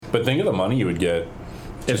But think of the money you would get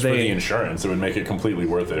just for the insurance. It would make it completely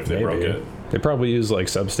worth it if they broke it. They probably use like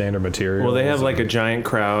substandard material. Well, they have like a giant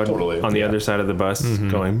crowd on the other side of the bus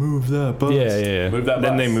going, move that bus. Yeah. Move that bus.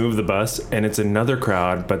 Then they move the bus, and it's another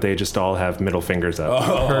crowd, but they just all have middle fingers up.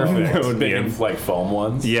 Oh, perfect. That would be Big, like foam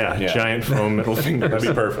ones? Yeah, giant foam middle fingers. That'd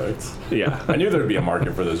be perfect. Yeah. I knew there'd be a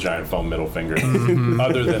market for those giant foam middle fingers,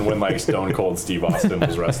 other than when like Stone Cold Steve Austin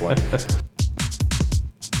was wrestling.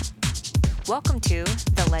 Welcome to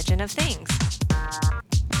The Legend of Things,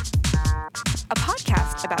 a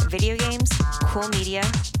podcast about video games, cool media,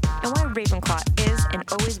 and why Ravenclaw is and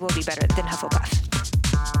always will be better than Hufflepuff.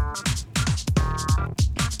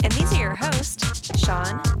 And these are your hosts,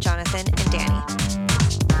 Sean, Jonathan, and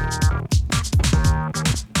Danny.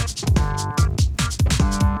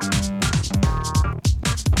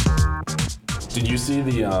 Did you see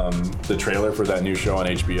the trailer for that new show on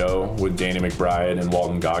HBO with Danny McBride and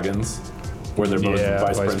Walton Goggins, where they're both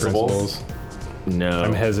vice principals? No.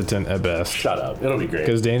 I'm hesitant at best. Shut up. It'll be great.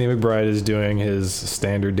 Because Danny McBride is doing his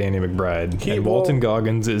standard Danny McBride. And Walton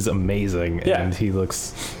Goggins is amazing. Yeah. And he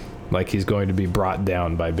looks like he's going to be brought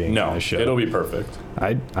down by being on the show. It'll be perfect.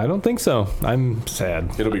 I don't think so. I'm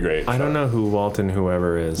sad. It'll be great. I don't know who Walton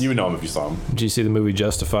whoever is. You would know him if you saw him. Did you see the movie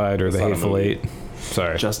Justified or The Hateful Eight?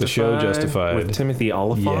 Sorry. Justified, the show Justified. with Timothy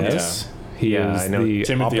Oliphant? Yes. He is I know. the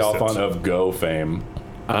Timothy opposite. Oliphant of Go fame.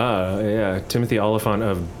 Yeah. Timothy Oliphant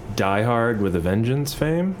of Die Hard with a Vengeance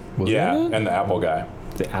fame? Was that it? And the Apple guy.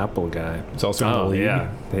 The Apple guy. It's also in the league.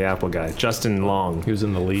 Yeah, the Apple guy. Justin Long. He was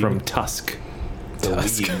in the league. From Tusk. The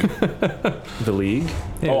League. The League?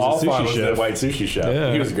 Yeah, Oliphant was chef. the white sushi chef.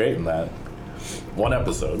 Yeah. He was great in that. One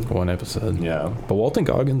episode. Yeah. But Walton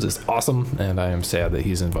Goggins is awesome, and I am sad that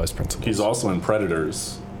he's in Vice Principals. He's also in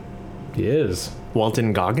Predators, He is.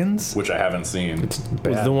 Walton Goggins? which I haven't seen. It's Was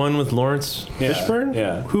bad. the one with Lawrence Fishburne?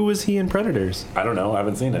 yeah. Who was he in Predators? I don't know. I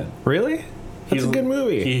haven't seen it. Really? That's a good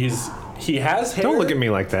movie. He has hair. Don't look at me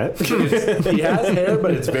like that. He has hair,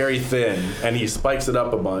 but it's very thin, and he spikes it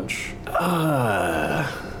up a bunch. I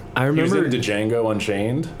He was remember in Django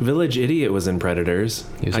Unchained. Village Idiot was in Predators.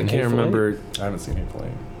 He was I in can't Hateful remember I haven't seen Hateful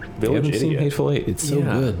Eight. You Village haven't seen Idiot. Hateful Eight. It's so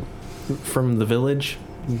Yeah. good. from The Village.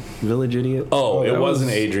 Village Idiot. Oh, it that wasn't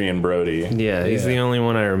was- Adrian Brody. Yeah, he's the only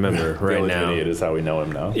one I remember right Village now. Idiot is how we know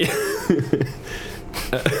him now.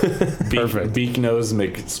 Perfect. Beak nose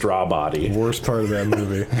McStrawbody. Worst part of that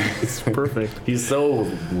movie. It's perfect. He's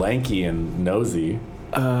so lanky and nosy.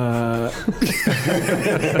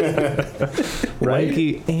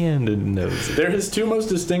 Lanky and nosy. They're his two most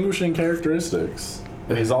distinguishing characteristics.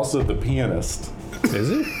 And he's also the pianist. Is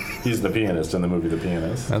he? He's the pianist in the movie The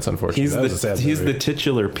Pianist. That's unfortunate. He's That was a sad he's movie. the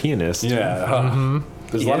titular pianist. Yeah.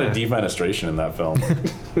 There's a lot Yeah. of defenestration in that film.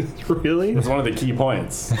 Really? It's one of the key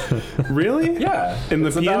points. Really? Yeah. In The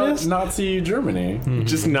It's about Pianist? Nazi Germany.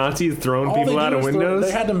 Just Nazis throwing All people they out do of is windows?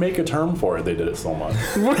 They had to make a term for it. They did it so much.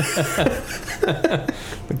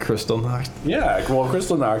 The Crystal Knocked. Yeah. Well,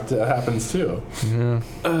 Crystal Knocked happens too. Not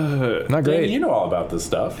Danny, great. you know all about this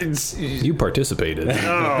stuff. You participated.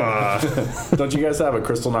 Don't you guys have a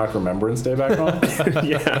Crystal Knock Remembrance Day back home?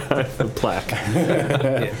 Yeah, a plaque.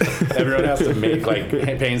 Everyone has to make like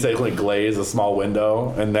painstakingly glaze a small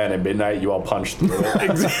window, and then at midnight you all punch through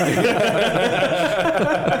it.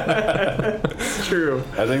 It's true.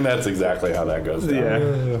 I think that's exactly how that goes down.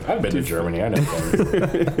 Yeah. I've been to Germany. I know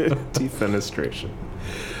things. Defenestration.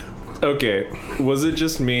 Okay, was it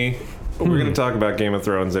just me? We're gonna talk about Game of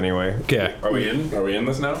Thrones anyway. Okay. Are we in? Are we in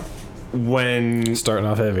this now? When Starting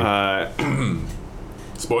off heavy.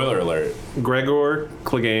 Spoiler alert. Gregor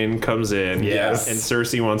Clegane comes in, Yes. and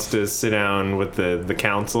Cersei wants to sit down with the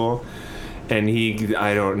council, and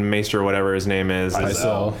Maester, whatever his name is,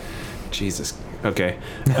 Pycelle. Jesus. Okay.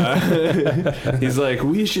 He's like,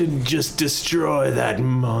 we should just destroy that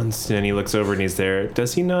monster. And he looks over and he's there.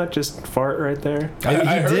 Does he not just fart right there? I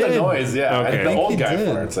heard did. a noise, yeah. Okay. The I old think he guy did.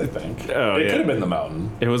 farts, I think. Oh, it yeah. could have been the mountain.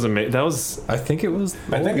 It was amazing. That was. I think it was.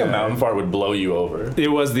 I think a mountain fart would blow you over. It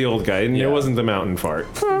was the old guy, and Yeah. it wasn't the mountain fart.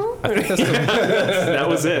 That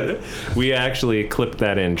was it. We actually clipped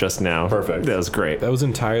that in just now. Perfect. That was great. That was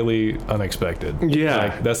entirely unexpected. Yeah.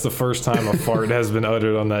 Like, that's the first time a fart has been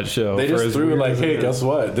uttered on that show. They for just as threw it weird like, as hey, is. guess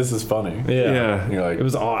what? This is funny. Yeah. Yeah. And you're like, It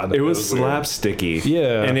was odd. It was was weird. slapsticky.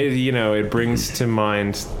 Yeah. And it brings to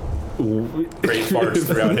mind great farts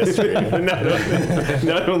throughout history.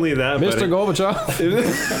 not only that, Mr. but Gorbachev,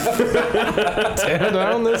 tear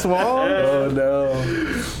down this wall. Oh, no.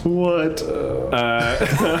 what?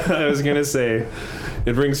 I was going to say,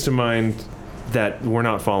 it brings to mind that we're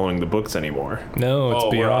not following the books anymore. No, it's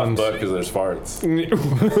We're off beyond. book because there's farts.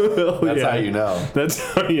 Well, That's yeah. how you know. That's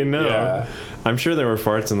how you know. Yeah. I'm sure there were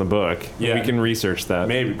farts in the book. Yeah. We can research that.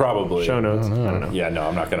 Maybe, probably. Show notes. I don't know. Yeah, no,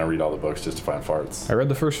 I'm not going to read all the books just to find farts. I read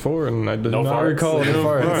the first 4 and I did No not farts? recall any No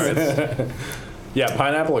farts. Yeah,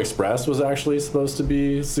 Pineapple Express was actually supposed to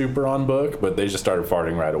be super on book, but they just started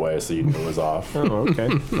farting right away, so you knew it was off. Oh, okay.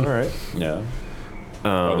 All right. Yeah.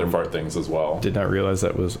 Other fart things as well. Did not realize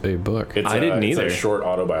that was a book. I didn't it's either. a short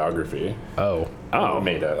autobiography. Oh,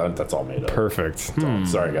 Made up. That's all made up. perfect.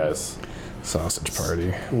 Sorry, guys. Sausage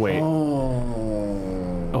party. Wait.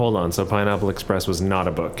 Oh. Hold on. So Pineapple Express was not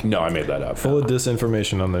a book. No, I made that up. Full of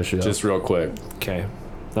disinformation on this shit. Just real quick. Okay.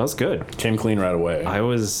 That was good. Came clean right away. I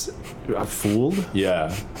was fooled,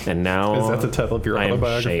 Yeah. and now Is that the title of your I am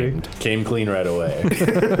autobiography? shamed. Came clean right away.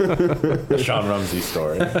 The Sean Rumsey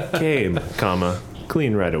story. Came, comma,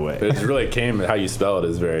 clean right away. It's really came, how you spell it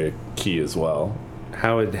is very key as well.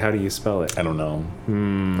 How do you spell it? I don't know.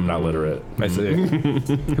 I'm not literate. I see.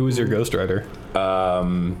 Who was your ghostwriter?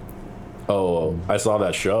 Oh, I saw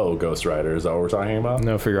that show, Ghost Rider. Is that what we're talking about?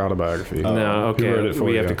 No, for your autobiography. No, Who wrote okay. it for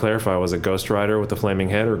We you? have to clarify. Was it Ghost Rider with the flaming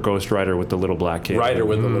head or Ghost Rider with the little black kid? Rider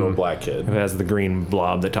with the little black kid. Who has the green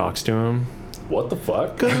blob that talks to him? What the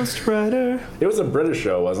fuck? Ghost Rider. It was a British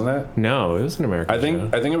show, wasn't it? No, it was an American I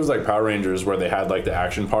think it was like Power Rangers where they had like the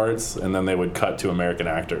action parts and then they would cut to American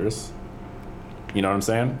actors. You know what I'm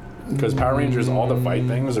saying? Because Power Rangers, all the fight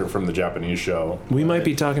things are from the Japanese show. We might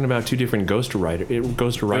be talking about two different Ghost Rider.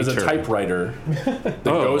 Ghost Rider. There's a typewriter. The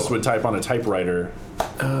ghost would type on a typewriter,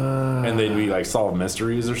 and they'd be like solve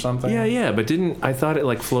mysteries or something. Yeah, but I thought it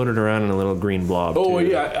like floated around in a little green blob. Oh too.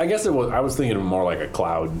 yeah, I guess it was. I was thinking of more like a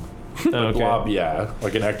cloud. Okay. Blob, yeah,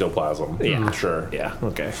 like an ectoplasm. Yeah. Sure. Yeah.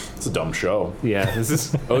 Okay. It's a dumb show. Yeah. This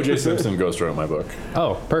is. O.J. Simpson ghost wrote my book.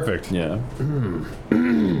 Oh, perfect. Yeah.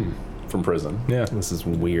 From prison. Yeah. This is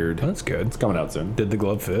weird. That's good. It's coming out soon. Did the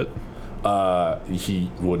glove fit?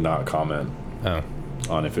 He would not comment Oh,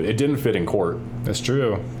 on if it didn't fit in court. that's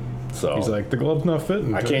true. So He's like, the glove's not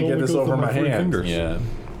fitting. I can't get this over my hand. fingers. Yeah.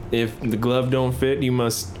 If the glove don't fit, you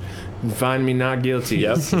must find me not guilty.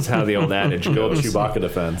 Yep. That's how the old adage Go goes. Chewbacca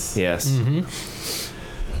defense. Yes.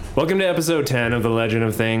 Welcome to episode 10 of The Legend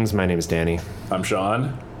of Things. My name is Danny. I'm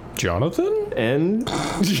Sean. Jonathan? And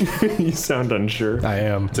you sound unsure. I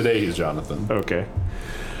am. Today he's Jonathan. Okay.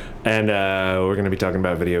 And we're going to be talking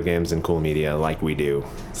about video games and cool media like we do.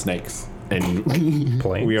 Snakes. And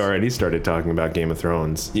Planes. we already started talking about Game of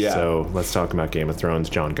Thrones. Yeah. So let's talk about Game of Thrones.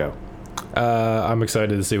 John, go. I'm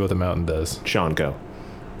excited to see what the mountain does. Sean, go.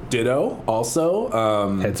 Ditto.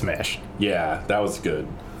 Also, Head smash. yeah, that was good.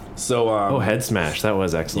 So, Oh, head smash. That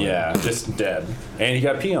was excellent. yeah, just dead. And he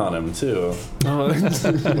got pee on him too, Oh, which can't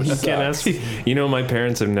sucks. ask. You know, my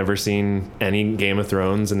parents have never seen any Game of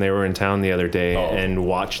Thrones, and they were in town the other day Oh. and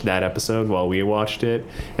watched that episode while we watched it.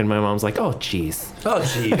 And my mom's like, "Oh, jeez. Oh,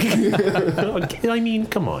 jeez. I mean,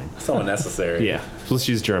 come on." So unnecessary. Yeah. Plus,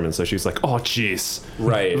 she's German, so she's like, "Oh, jeez.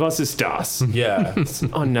 Right. Was ist das? Yeah. It's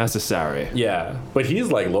unnecessary." Yeah. But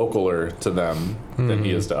he's like localer to them than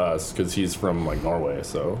he is to us because he's from like Norway.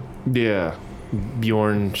 So Yeah.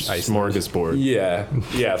 Bjorn Smorgasbord. yeah,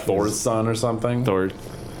 yeah, Thor's son or something. Thor.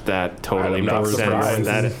 That totally I'm not makes sense. surprised.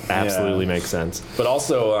 That absolutely Yeah. makes sense. But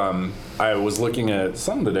also, I was looking at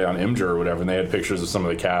something today on Imgur or whatever, and they had pictures of some of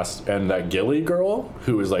the cast, and that Gilly girl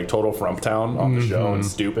who is like total Frumptown on the show and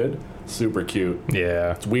stupid, super cute.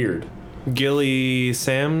 Yeah. It's weird. Gilly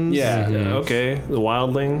Sam's? Yeah. Okay. The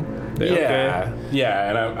Wildling? Yeah, yeah,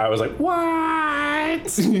 and I was like, what?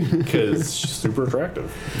 Because she's super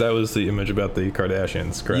attractive. That was the image about the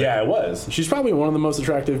Kardashians, correct? Yeah, it was. She's probably one of the most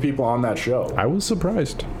attractive people on that show, I was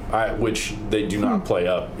surprised. which they do not play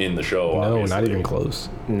up in the show. No, obviously. not even close.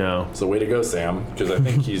 No. So way to go, Sam, because I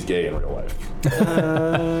think he's gay in real life.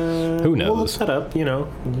 Who We'll knows? look that up, you know.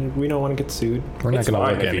 We don't want to get sued. We're not It's going to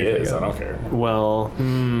fine look if he anything is. I up. don't care. Well,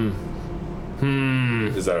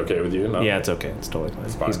 Is that okay with you? No. yeah, it's okay. It's totally fine.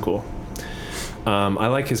 fine. He's cool. I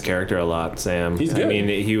like his character a lot, Sam. He's I good. mean,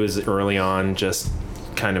 he was early on just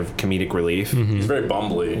kind of comedic relief. He's very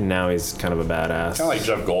bumbly. And now he's kind of a badass. Kind of like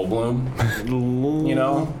Jeff Goldblum, you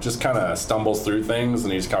know? Just kind of stumbles through things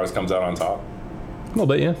and he just always comes out on top. A little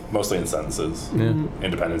bit, yeah. Mostly in sentences. Yeah.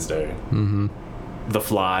 Independence Day. The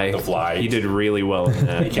Fly. The Fly. He did really well in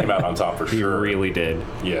that. He came out on top for He sure. really did.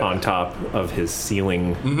 Yeah. On top of his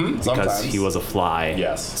ceiling because Sometimes. he was a fly.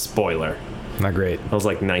 Yes. Spoiler. Not great. That was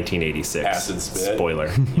like 1986. Acid spit. Spoiler.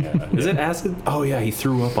 Yeah. Is it acid? Oh yeah, he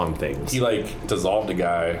threw up on things. He like dissolved a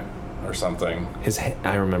guy or something.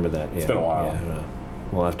 I remember that. Yeah. It's been a while. Yeah,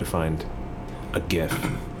 we'll have to find a GIF.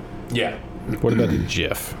 Yeah. What about the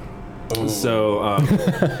GIF? So,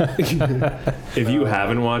 if you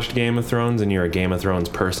haven't watched Game of Thrones and you're a Game of Thrones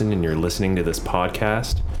person and you're listening to this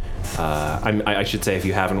podcast, I should say, if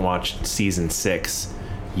you haven't watched season 6,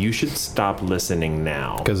 you should stop listening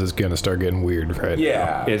now. Because it's going to start getting weird, right?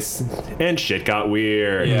 Yeah. And shit got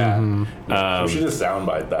weird. Yeah. We should just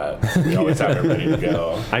soundbite that. We always have it ready to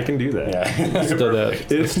go. I can do that. Yeah. So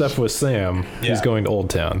the stuff with Sam, he's going to Old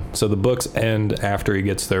Town. So the books end after he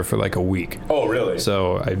gets there for like a week. Oh, really?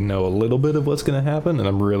 So I know a little bit of what's going to happen, and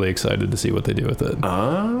I'm really excited to see what they do with it.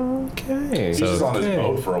 Okay. He's just on this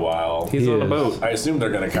boat for a while. He's on a boat. I assume they're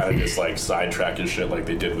going to kind of just like sidetrack his shit like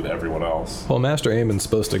they did with everyone else. Well, Master Aemon's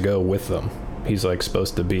supposed to go with them. He's like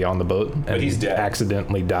supposed to be on the boat, and he's dead.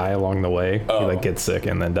 accidentally die along the way. Oh. He like gets sick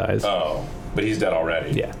and then dies. Oh, but he's dead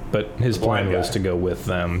already. Yeah, but his plan was guy. to go with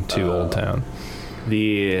them to Old Town.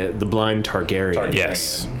 The blind Targaryen.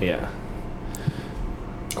 Yes. Yeah.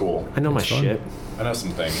 Cool. I know my fun. shit. I know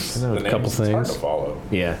some things. I know the a couple names, it's hard things. to follow.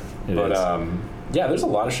 Yeah. It But is. yeah, there's a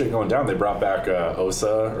lot of shit going down. They brought back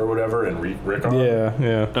Osa or whatever and Rickon. Yeah.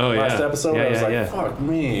 Oh, yeah. Last episode, Yeah, I was yeah, like, yeah. fuck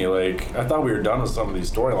me. Like, I thought we were done with some of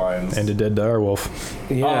these storylines. And a dead direwolf.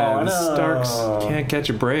 Yeah, I the know. Starks can't catch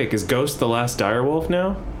a break. Is Ghost the last direwolf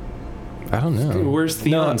now? I don't know. Where's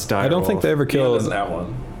Theon's direwolf? I don't think they ever Theon killed. doesn't have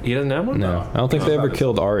one. He doesn't have one? No, I don't think No, they ever not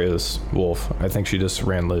killed Arya's wolf. I think she just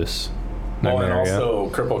ran loose. Oh, and Nymeria. also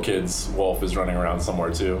Cripple Kid's wolf is running around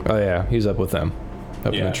somewhere too. Oh yeah, he's up with them, up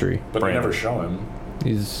in Yeah, the tree. but Brandon. they never show him.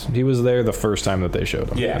 He was there the first time that they showed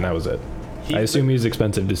him. Yeah. And that was it. He- I assume he's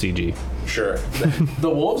expensive to CG. Sure. The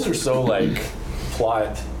wolves are so like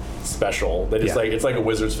plot special that it's Yeah. like it's like a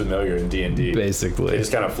wizard's familiar in D&D. Basically. They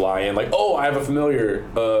just kind of fly in like, oh, I have a familiar.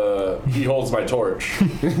 He holds my torch.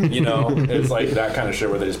 You know, it's like that kind of shit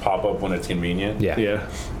where they just pop up when it's convenient. Yeah. Yeah.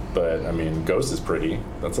 But I mean, Ghost is pretty.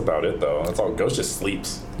 That's about it though. That's all. Ghost just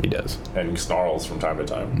sleeps He does. and snarls from time to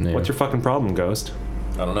time. Yeah. What's your fucking problem, Ghost?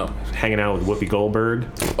 I don't know. Hanging out with Whoopi Goldberg?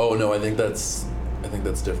 Oh no, I think that's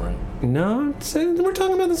different. No, we're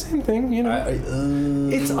talking about the same thing, you know.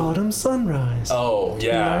 It's autumn sunrise. Oh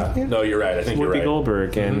yeah. Yeah. No, you're right. I think you're Whoopi right.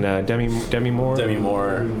 Goldberg and Demi Moore. Demi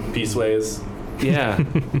Moore, Peaceways. Yeah.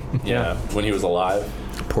 Yeah, when he was alive.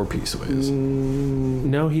 Poor Peace Ways.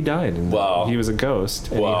 No, he died. And Wow. He was a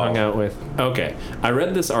ghost, and Wow. he hung out with. Okay, I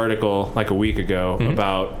read this article like a week ago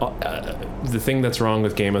about the thing that's wrong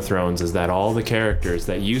with Game of Thrones is that all the characters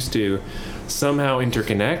that used to somehow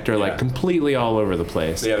interconnect are like Yeah. completely all over the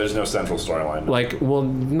place. Yeah, there's no central storyline. Like, well,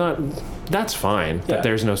 not. That's fine Yeah. that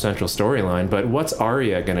there's no central storyline, but what's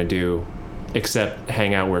Arya gonna do except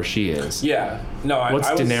hang out where she is? Yeah. No, What's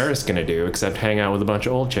I was, Daenerys gonna do except hang out with a bunch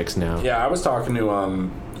of old chicks now? Yeah, I was talking to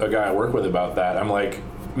a guy I work with about that. I'm like,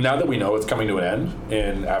 now that we know it's coming to an end,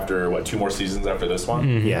 and after 2 more seasons after this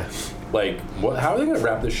one, Yeah. like, how are they gonna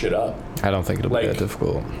wrap this shit up? I don't think it'll Like- be that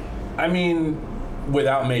difficult. I mean,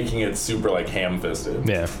 without making it super like ham-fisted.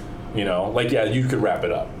 Yeah. You know, like yeah, you could wrap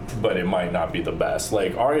it up, but it might not be the best.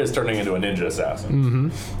 Like Arya's turning into a ninja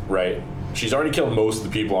assassin, right? She's already killed most of the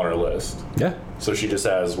people on her list, Yeah. so she just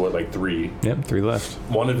has 3. Yep. 3 left.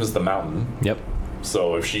 One of them is the mountain. Yep.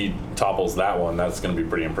 So if she topples that one, that's going to be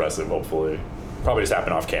pretty impressive. Hopefully, probably just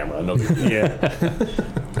happen off camera. No big deal. Yeah.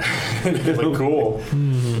 It's like cool.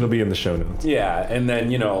 It'll be in the show notes. Yeah, and then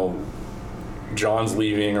John's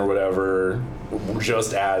leaving or whatever,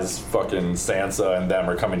 just as fucking Sansa and them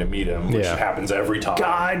are coming to meet him, which Yeah. happens every time.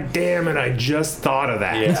 God damn it! I just thought of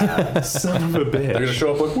that. Yeah. Son of a bitch. They're gonna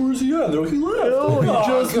show up like, where's he at? And they're like, he left. Oh, he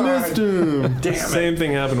just God. missed him. Damn it. Same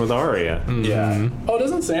thing happened with Arya. Yeah. Oh,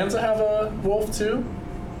 doesn't Sansa have a wolf too?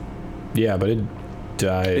 Yeah, but it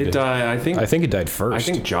died. It died. I think. I think it died first. I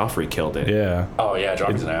think Joffrey killed it. Yeah. Oh yeah,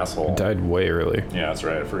 Joffrey's an asshole. It died way early. Yeah, that's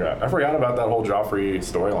right. I forgot about that whole Joffrey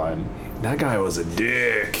storyline. That guy was a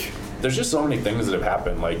dick. There's just so many things that have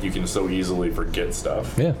happened. Like, you can so easily forget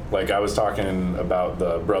stuff. Yeah. Like, I was talking about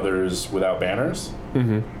the Brothers Without Banners,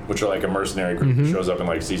 which are like a mercenary group that shows up in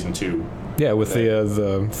like season 2. Yeah, with the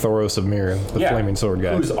Thoros of Mir, the flaming sword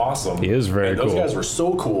guy. Who's awesome. He is very and those cool. guys were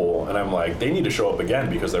so cool, and I'm like, they need to show up again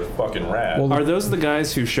because they're fucking rad. Well, Are those the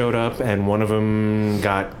guys who showed up and one of them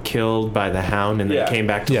got killed by the Hound and then Yeah. came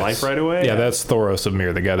back to Yes. life right away? Yeah, that's Thoros of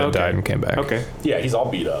Mir, the guy that Okay. died and came back. Okay. yeah, he's all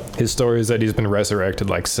beat up. His story is that he's been resurrected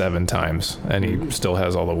like 7 times, and he still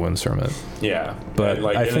has all the wounds from it. Yeah. But and,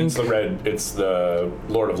 like, I and think- it's the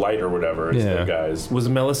Lord of Light or whatever. It's Yeah. the guys. Was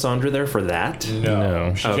Melisandre there for that?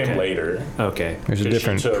 No. She Okay. came later. Okay. There's a 'Cause she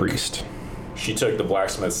different took- priest, She took the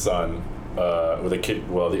blacksmith's son, with a kid,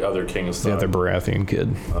 the other king's the son, other Baratheon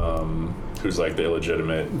kid. who's like the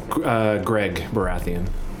illegitimate. Greg Baratheon.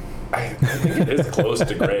 I think it is close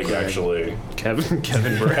to Greg, actually. Kevin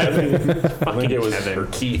Baratheon. I think it was Kevin. or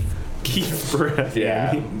Keith. Keith Baratheon.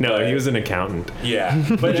 Yeah. No, But- he was an accountant. Yeah,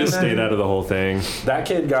 But just and then stayed out of the whole thing. That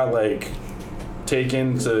kid got like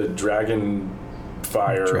taken to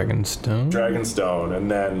fire, Dragonstone, and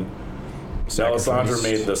then Alessandra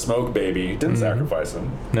made the smoke baby. Didn't sacrifice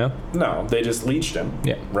him. No, they just leeched him.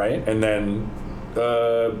 Yeah. Right, and then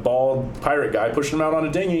bald pirate guy pushed him out on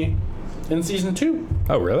a dinghy in season 2.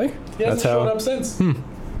 Oh, really? He hasn't shown up since.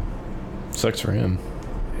 Sucks for him.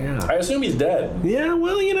 Yeah. I assume he's dead. Yeah,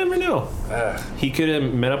 well, you never know. He could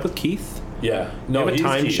have met up with Keith. Yeah. No, he's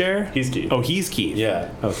timeshare? He's Keith. Oh, he's Keith. Yeah.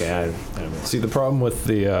 Okay, I don't know. See, the problem with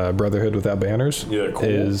the Brotherhood Without Banners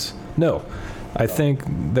is... No. I think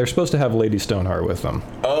they're supposed to have Lady Stoneheart with them.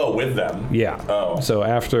 Oh, with them? Yeah. Oh. So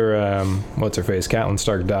after, what's-her-face, Catelyn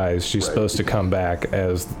Stark dies, she's supposed to come back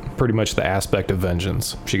as pretty much the aspect of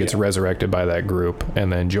vengeance. She gets resurrected by that group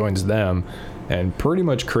and then joins them and pretty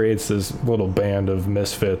much creates this little band of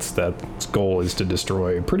misfits that's goal is to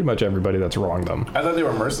destroy pretty much everybody that's wronged them. I thought they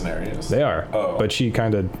were mercenaries. They are. Oh. But she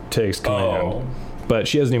kind of takes command. Oh. But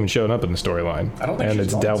she hasn't even shown up in the storyline. I don't think and she's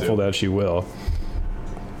it's going doubtful to. that she will.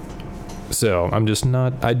 So I'm just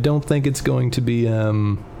not. I don't think it's going to be.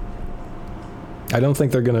 I don't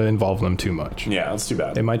think they're going to involve them too much. Yeah, that's too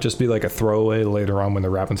bad. It might just be like a throwaway later on when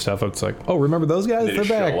they're wrapping stuff up. It's like, oh, remember those guys? They They're just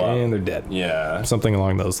back show up. and they're dead. Yeah. Something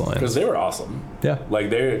along those Because lines. they were awesome. Yeah.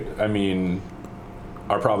 Like, are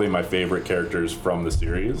probably my favorite characters from the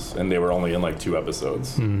series, and they were only in like 2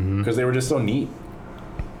 episodes. Because they were just so neat.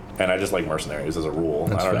 And I just like mercenaries as a rule.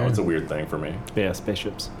 That's I don't know, fair. it's a weird thing for me. Yeah,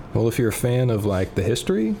 spaceships. Well, if you're a fan of like the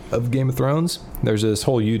history of Game of Thrones, there's this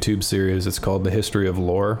whole YouTube series. It's called The History of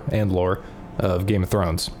Lore of Game of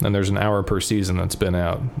Thrones, and there's an hour per season that's been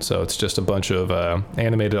out. So it's just a bunch of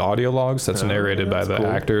animated audio logs that's narrated by the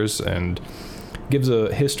actors and gives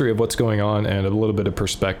a history of what's going on and a little bit of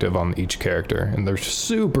perspective on each character, and they're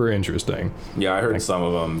super interesting. Yeah, I heard some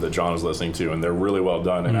of them that John was listening to, and they're really well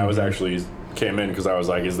done. And I was actually came in because I was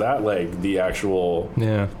like, is that like the actual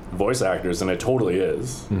voice actors? And it totally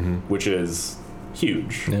is, which is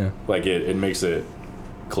huge. Yeah. Like it makes it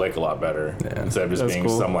click a lot better instead of just That's being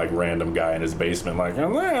cool. some like random guy in his basement like,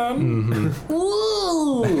 and then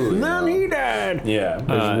woo, Then he died. yeah.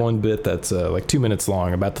 There's one bit that's like 2 minutes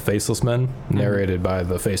long about the Faceless Men, narrated by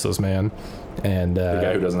the Faceless Man, and The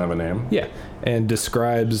guy who doesn't have a name. yeah, and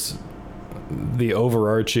describes the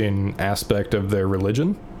overarching aspect of their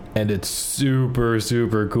religion, and it's super,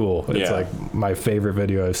 super cool. It's Yeah. like my favorite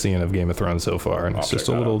video I've seen of Game of Thrones so far, and it's I'll just check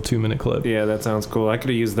a that little out. 2-minute clip. Yeah, that sounds cool. I could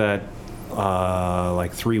have used that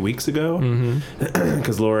like 3 weeks ago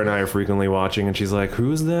because Laura and I are frequently watching, and she's like,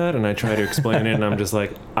 "Who's that?" And I try to explain it, and I'm just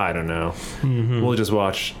like, "I don't know. We'll just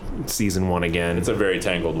watch season 1 again." It's a very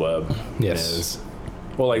tangled web. Yes.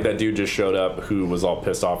 Well, like that dude just showed up who was all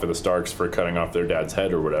pissed off at the Starks for cutting off their dad's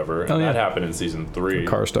head or whatever. And Oh, yeah. that happened in season 3.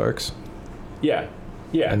 Car Starks. Yeah.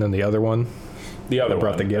 Yeah. And then the other one, the other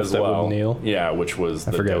brought the one gift as that well. wouldn't kneel. Yeah, which was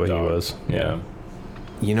I the forget dead what he dog. was. Yeah.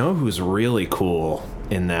 You know who's really cool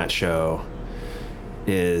in that show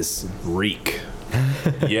is Reek.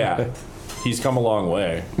 Yeah. He's come a long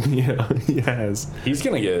way. Yeah, he has. He's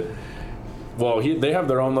going to get... Well, they have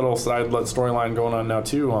their own little side storyline going on now,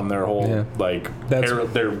 too, on their whole, Yeah. like, That's-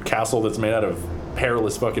 their castle that's made out of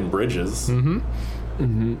perilous fucking bridges.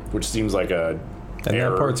 Which seems like a And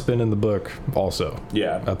error. that part's been in the book also.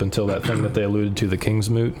 Yeah. Up until that thing that they alluded to, the King's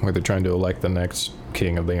Moot, where they're trying to elect the next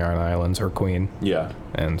king of the Iron Islands, or queen. Yeah.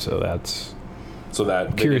 And so that's... So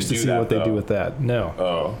that... they Curious can to do see that, what they do though. with that. No.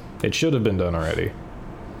 Oh. It should have been done already.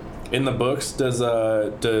 In the books, does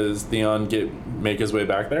Theon make his way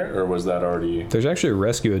back there, or was that already? There's actually a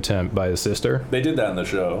rescue attempt by his sister. They did that in the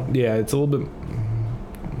show. Yeah, it's a little bit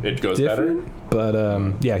It goes different,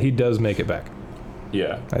 but yeah, he does make it back. better.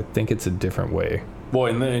 Yeah. I think it's a different way. Well,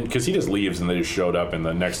 and then because he just leaves and they just showed up in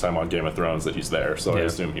the next time on Game of Thrones that he's there, so I Yeah.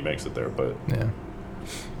 assume he makes it there. But Yeah.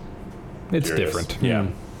 It's curious. different. Yeah,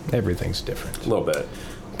 Everything's different. a little bit.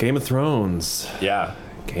 Game of Thrones. Yeah,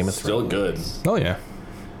 Game of still good. Oh, yeah.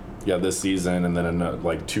 Yeah, this season and then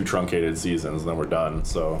like 2 truncated seasons, and then we're done.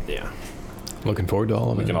 So Yeah. Looking forward to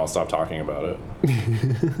all of we it. can all stop talking about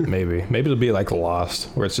it. Maybe it'll be like Lost,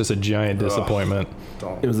 where it's just a giant disappointment.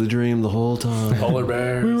 It was a dream the whole time. Polar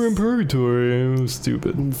bears. We were in purgatory. It was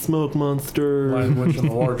stupid. Smoke monster. Lion, Witch, and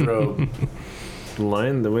the Wardrobe.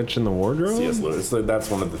 Lion, the Witch, and the Wardrobe. C.S. Lewis.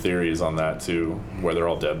 That's one of the theories on that too, where they're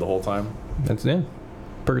all dead the whole time. That's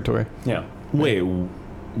purgatory. Yeah. Wait,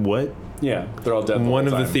 what? Yeah, they're all dead. One the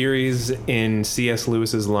of whole the time. theories in C.S.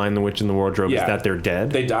 Lewis's Lion, the Witch, and the Wardrobe is Yeah. that they're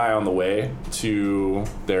dead. They die on the way to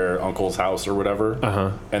their uncle's house or whatever.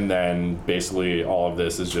 And then basically all of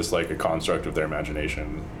this is just like a construct of their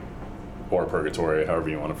imagination or purgatory, however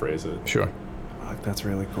you want to phrase it. Sure. Fuck, that's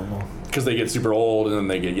really cool. Because they get super old and then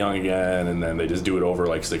they get young again, and then they just do it over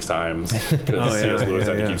like 6 times. Because C.S. Lewis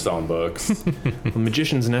had to keep selling books. The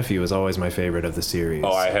Magician's Nephew is always my favorite of the series.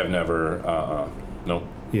 Oh, I have never. Nope.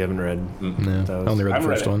 You haven't read? No, those? I only read I the haven't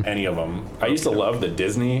first read one. any of them. I used to love the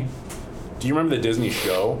Disney. Do you remember the Disney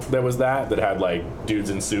show that was that had like dudes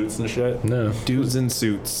in suits and shit? No. Dudes in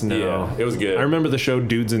Suits. No, Yeah, it was good. I remember the show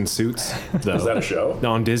Dudes in Suits. Though. Was that a show?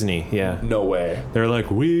 On Disney? Yeah. No way. They're like,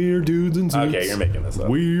 we're dudes in suits. Okay, you're making this up.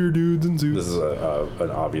 We're dudes in suits. This is an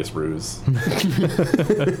obvious ruse.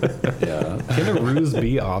 Yeah. Can a ruse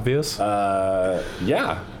be obvious?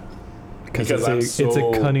 Yeah. Because I'm it's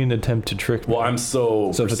a cunning attempt to trick me. Well, I'm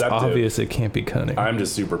so So if it's perceptive. obvious, it can't be cunning. I'm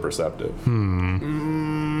just super perceptive.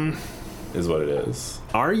 Is what it is.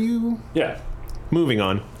 Are you? Yeah. Moving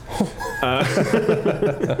on.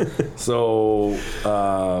 So, you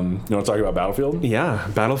want to talk about Battlefield? Yeah,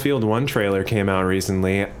 Battlefield 1 trailer came out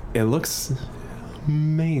recently. It looks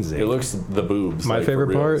amazing. It looks the boobs. My like, for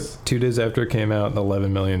favorite part, reals. 2 days after it came out,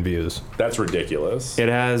 11 million views. That's ridiculous. It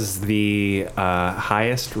has the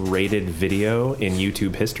highest rated video in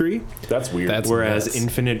YouTube history. That's weird. That's Whereas nuts.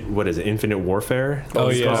 Infinite Warfare, Oh,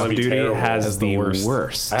 of yeah. Call Must of be Duty, terrible. has That's the the worst.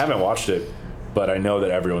 worst. I haven't watched it, but I know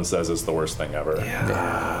that everyone says it's the worst thing ever.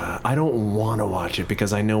 I don't want to watch it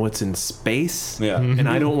because I know it's in space. Yeah. And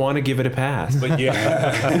I don't want to give it a pass. But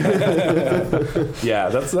yeah, yeah,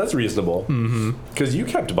 that's reasonable. Because you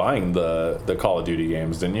kept buying the Call of Duty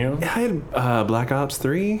games, didn't you? I had Black Ops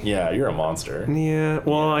 3. Yeah, you're a monster. Yeah,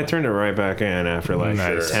 well, I turned it right back in after like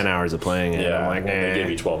Nice. 10 hours of playing it. Yeah, I'm like, they gave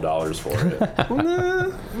you $12 for it.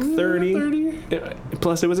 nah, 30.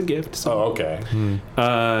 Plus, it was a gift. So. Oh, okay.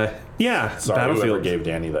 Yeah, Sorry, whoever Battlefield. gave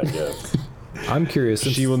Danny that gift. I'm curious.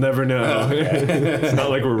 Since She will never know. It's not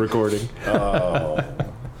like we're recording. Oh,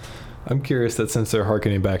 I'm curious that since they're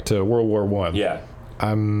harkening back to World War One, yeah.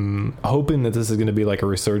 I'm hoping that this is going to be like a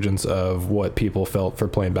resurgence of what people felt for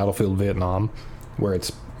playing Battlefield Vietnam, where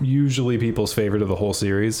it's usually people's favorite of the whole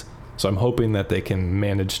series. So I'm hoping that they can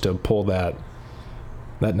manage to pull that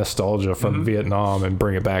nostalgia from Vietnam and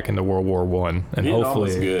bring it back into World War One, and Vietnam hopefully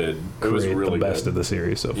was good. It was create really the best good. of the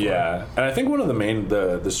series so far. Yeah, and I think one of the main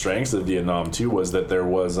the strengths of Vietnam too was that there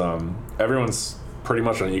was everyone's pretty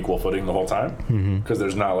much on equal footing the whole time because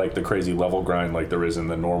there's not like the crazy level grind like there is in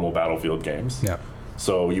the normal Battlefield games. Yeah.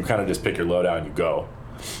 So you kind of just pick your loadout and you go.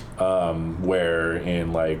 Where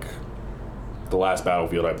in like the last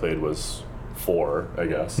Battlefield I played was 4, I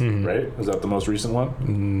guess. Right? Was that the most recent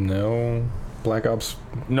one? No, Black Ops.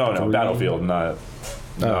 No, 3. Battlefield, not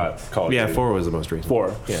Call of Yeah, Duty. 4 was the most recent.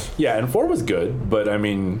 4. Yeah. Yeah, and 4 was good, but I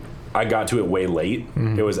mean, I got to it way late.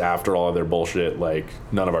 It was after all of their bullshit, like,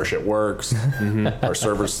 none of our shit works, our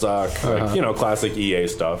servers suck, like, you know, classic EA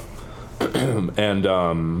stuff. And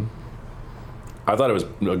I thought it was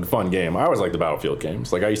a fun game. I always liked the Battlefield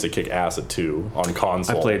games. Like, I used to kick ass at 2 on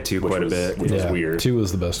console. I played 2 which quite a was- bit. Which was weird. 2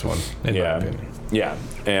 was the best one, in my Yeah. opinion. Yeah.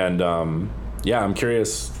 And, yeah, I'm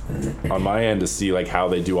curious on my end to see, like, how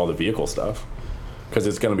they do all the vehicle stuff. Because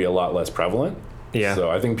it's going to be a lot less prevalent. Yeah. So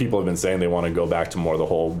I think people have been saying they want to go back to more the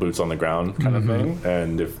whole boots on the ground kind of thing.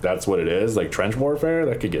 And if that's what it is, like trench warfare,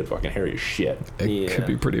 that could get fucking hairy as shit. It could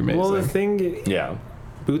be pretty amazing. Well, the thing, Yeah.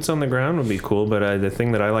 boots on the ground would be cool, but the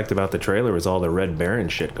thing that I liked about the trailer was all the Red Baron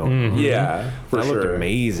shit going on. Yeah. For That looked sure.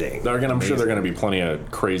 amazing. I'm sure there are going to be plenty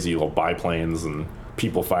of crazy little biplanes and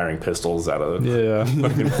people firing pistols out of yeah.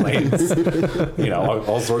 fucking planes. You know,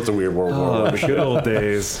 all sorts of weird World War Oh, I the shit. good old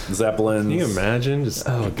days. Zeppelins. Can you imagine just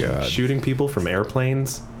God. shooting people from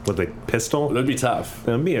airplanes with a pistol? That'd be tough.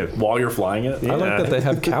 That'd be a While you're flying it. I like that they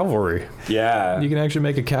have cavalry. Yeah. You can actually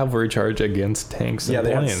make a cavalry charge against tanks and Yeah,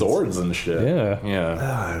 they planes. had swords and shit. Yeah. Yeah.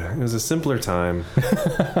 God, it was a simpler time.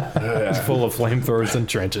 Yeah. Full of flamethrowers and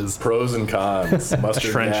trenches. Pros and cons.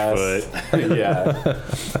 Mustard Trench gas. Yeah.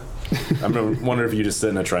 I'm wondering if you just sit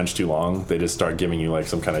in a trench too long, they just start giving you like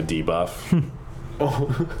some kind of debuff.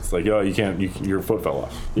 It's like, oh, you can't. Your foot fell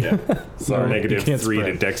off. Yeah. Or negative you can't 3 to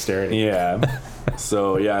sprint. dexterity. Yeah.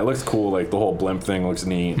 So yeah, it looks cool. Like the whole blimp thing looks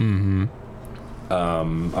neat.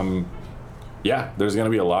 Yeah, there's gonna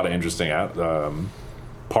be a lot of interesting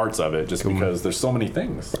parts of it, just because there's so many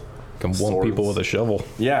things. Can whoop Swords. people with a shovel.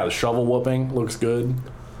 Yeah, the shovel whooping looks good.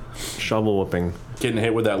 Shovel whooping. Getting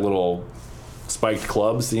hit with that little spiked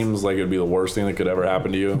club seems like it'd be the worst thing that could ever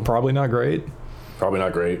happen to you. Probably not great. Probably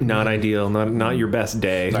not great. Not ideal. Not your best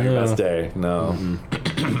day. Not your Yeah. best day. No.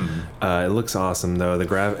 It looks awesome though.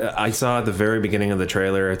 I saw at the very beginning of the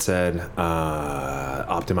trailer it said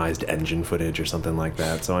optimized engine footage or something like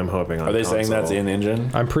that. So I'm hoping on Are they saying that's console. in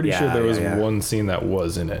engine? I'm pretty Yeah, sure there was yeah. one scene that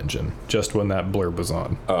was in engine, just when that blurb was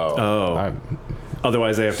on. Oh. Oh,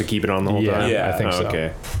 Otherwise, they have to keep it on the whole time? Yeah, I think so.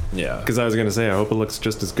 Okay. Yeah. Because I was going to say, I hope it looks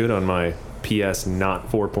just as good on my PS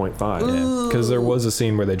not 4.5. Because there was a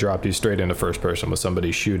scene where they dropped you straight into first person with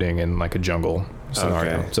somebody shooting in like a jungle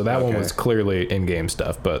scenario. Okay. So that one was clearly in-game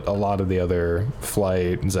stuff, but a lot of the other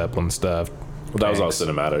flight, Zeppelin stuff. Well, that was all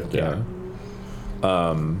cinematic. Yeah.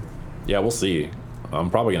 Yeah, we'll see. I'm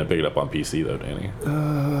probably gonna pick it up on PC though, Danny.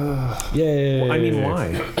 Yeah. Well, I mean,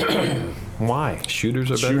 why? Why? Shooters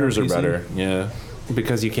are better. Shooters on are PC? better. Yeah.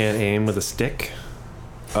 Because you can't aim with a stick?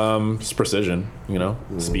 It's precision. You know,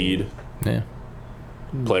 speed, Yeah.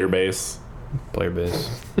 player base. Player base.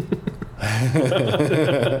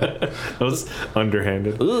 That was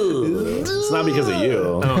underhanded. It's not because of you.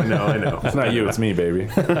 Oh, no, I know. It's not you. It's me, baby.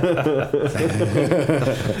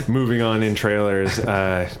 Moving on in trailers,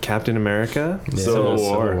 Captain America, Civil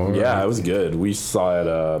War. Yeah, it was good. We saw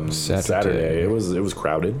it Saturday. It was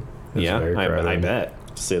crowded, Yeah, very I crowded.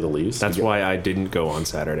 bet. to say the least. That's why I didn't go on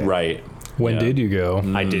Saturday. Right. When did you go?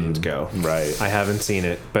 I didn't go. Right. I haven't seen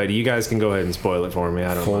it, but you guys can go ahead and spoil it for me.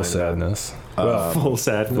 I don't Full mind sadness. full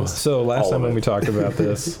sadness. So last all time of when it. we talked about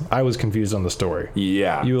this, I was confused on the story.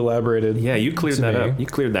 Yeah. You elaborated. Yeah, you cleared to that me. up. You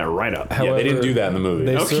cleared that right up. Yeah, they didn't do that in the movie.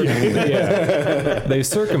 They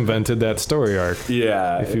circumvented that story arc.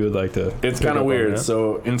 Yeah. If you would like to. It's pick kind up of on weird. that.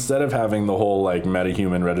 So instead of having the whole like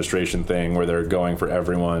metahuman registration thing where they're going for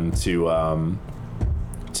everyone to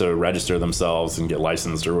register themselves and get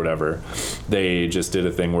licensed or whatever, they just did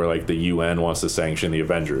a thing where like the UN wants to sanction the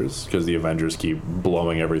Avengers because the Avengers keep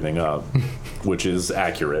blowing everything up, which is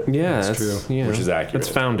accurate. Yeah, that's true. You know, Which is accurate. It's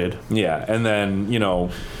founded. Yeah, and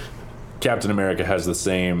then Captain America has the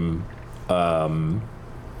same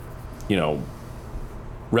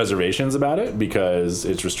reservations about it because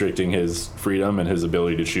it's restricting his freedom and his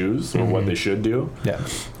ability to choose or what they should do. Yeah.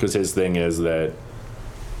 Because his thing is that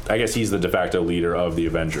I guess he's the de facto leader of the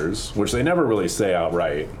Avengers, which they never really say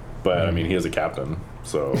outright, but I mean he is a captain,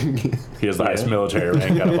 so he has the highest military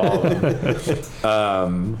rank out of all of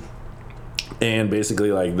them. And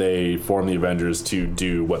basically like they formed the Avengers to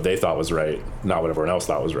do what they thought was right, not what everyone else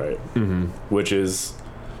thought was right, which is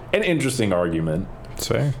an interesting argument.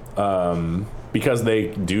 Say. Because they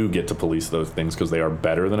do get to police those things because they are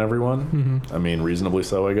better than everyone. I mean, reasonably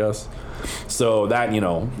so, I guess. So that,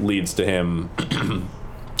 leads to him.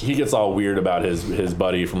 He gets all weird about his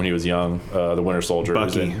buddy from when he was young, the Winter Soldier.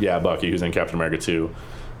 Bucky. Bucky, who's in Captain America 2.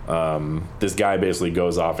 This guy basically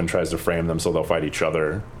goes off and tries to frame them so they'll fight each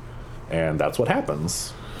other. And that's what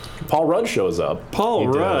happens. Paul Rudd shows up. Paul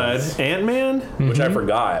Rudd, Ant-Man? Which I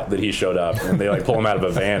forgot that he showed up, and they like pull him out of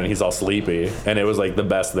a van, and he's all sleepy, and it was like the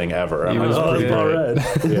best thing ever. I'm He like, was oh, pretty Paul great. Rudd.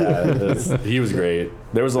 Yeah, he was great.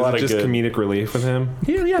 There was a lot of Just good. comedic relief with him?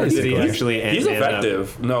 Yeah, Did he actually he's Ant-Man up?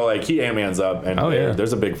 effective. No, like he Ant-Man's up, and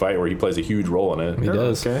there's a big fight where he plays a huge role in it. He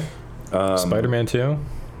does. Okay. Spider-Man 2.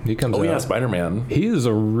 He comes out. Oh yeah, Spider-Man. He is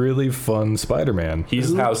a really fun Spider-Man. He's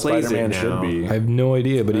Who how plays it Spider-Man now? should be. I have no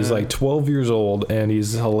idea, but he's like 12 years old and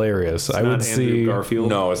he's hilarious. I would Not Andrew see Garfield?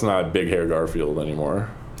 No, it's not Big Hair Garfield anymore.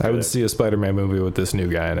 I would see a Spider-Man movie with this new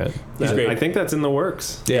guy in it. He's great. I think that's in the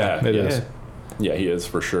works. Yeah, it is. Yeah, he is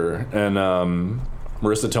for sure. And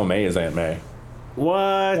Marissa Tomei is Aunt May.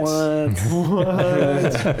 What?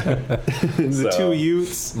 The So- two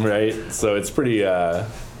Utes. Right? So it's pretty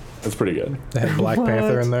good. They had Black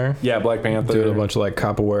Panther in there. Yeah, Black Panther. Doing a bunch of like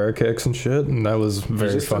capoeira kicks and shit, and that was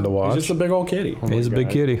very fun to watch. He's just a big old kitty. He's a big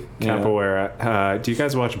kitty. Capoeira. Do you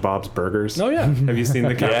guys watch Bob's Burgers? Oh yeah. Have you seen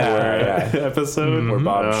the Capoeira episode? Where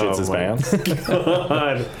Bob shits his my pants.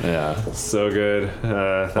 God. Yeah. So good.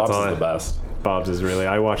 That's Bob's all is the best. Bob's is really.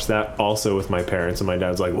 I watched that also with my parents, and my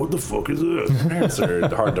dad's like, "What the fuck is this?" Parents are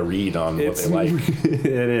hard to read on what they like. It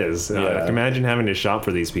is. Yeah. Imagine having to shop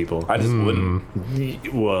for these people. I just wouldn't.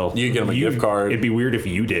 Well, You get 'em a gift card. It'd be weird if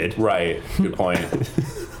you did. Right. Good point.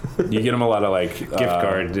 You get them a lot of like Gift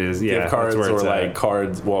card is gift cards that's where or it's like at.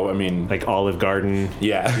 cards. Well, I mean, Like Olive Garden.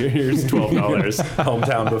 yeah. Here's $12.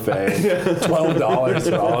 Hometown buffet, $12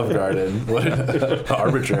 for Olive Garden. What an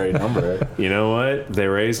arbitrary number. You know what? They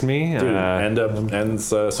raised me. Dude, ends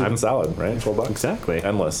soup and salad, right? $12. Exactly.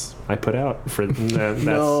 Endless. I put out for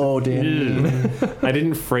that. Danny. I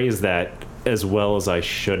didn't phrase that as well as I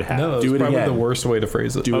should have. No, Do it's it probably again. the worst way to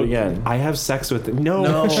phrase it. Do it again. I have sex with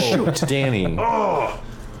No, shoot. Danny.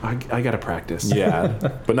 I gotta practice. Yeah,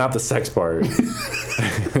 but not the sex part.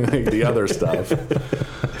 The other stuff.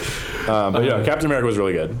 But yeah, Captain America was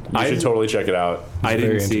really good. You should totally check it out. I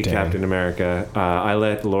very didn't see entertaining. Captain America. I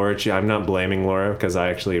let Laura. I'm not blaming Laura because I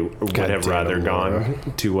actually would have damn rather it, gone Laura.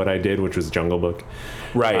 to what I did, which was Jungle Book.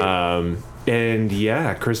 Right. And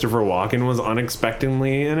yeah, Christopher Walken was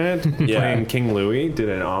unexpectedly in it, playing King Louis. Did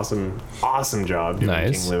an awesome job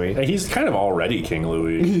doing King Louis. And he's kind of already King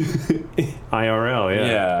Louis. IRL,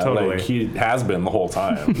 yeah, totally. Like he has been the whole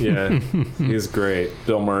time. Yeah, he's great.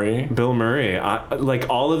 Bill Murray. Like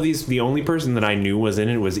all of these, the only person that I knew was in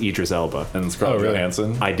it was Idris Elba. And Scarlett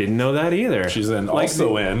Johansson. I didn't know that either. She's in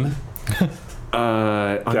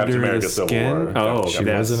Under America the Civil Skin. War. She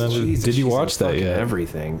wasn't under. Did you watch that yet?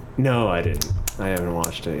 Everything. No, I didn't. I haven't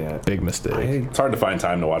watched it yet. Big mistake. It's hard to find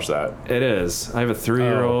time to watch that. It is. I have a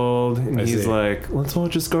 3-year-old, and he's like, "Let's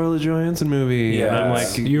watch a Scarlett Johansson movie." Yeah. And I'm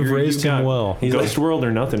like, You've raised him well. He's Ghost World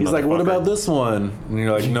or nothing. He's like, "What about this one?" And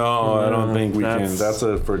you're like, "No, I don't think we can. That's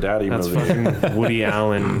a for daddy movie." That's fucking Woody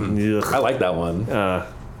Allen. I like that one.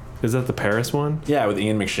 Is that the Paris one? Yeah, with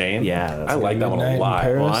Ian McShane. Yeah, I like that one a lot.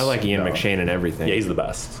 Well, I like Ian McShane and everything. Yeah, he's the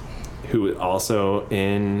best. Who also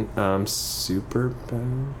in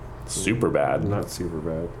Superbad? Superbad. Not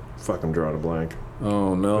Superbad. Fuck, I'm drawing a blank.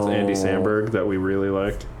 Oh no. With Andy Samberg that we really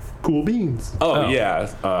liked. Cool Beans. Oh yeah,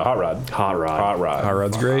 Hot Rod. Hot Rod. Hot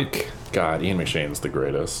Rod's great. God, Ian McShane's the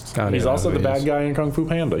greatest. God, he's yeah, also the he bad is. guy in Kung Fu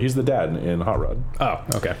Panda. He's the dad in Hot Rod. Oh,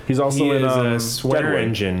 okay. He's also He in is a swear Deadwood.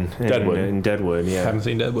 engine Deadwood. Deadwood, yeah. Haven't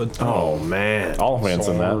seen Deadwood. Oh man, All fans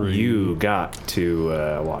in that. you got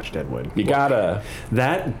to watch Deadwood. You gotta.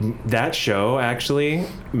 That show actually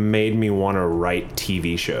made me want to write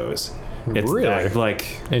TV shows. It's Really? that, like,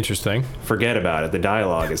 Interesting. forget about it. The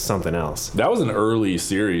dialogue is something else. That was an early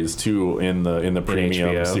series too in the premium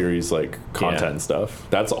HBO. series like content and stuff.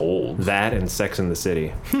 That's old. That and Sex and the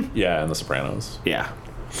City. Yeah, and The Sopranos. Yeah.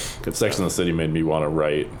 Good Sex and the City made me want to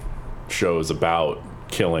write shows about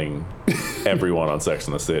killing everyone on Sex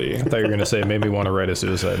and the City. I thought you were gonna say it made me want to write a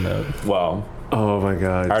suicide note. Well, Oh my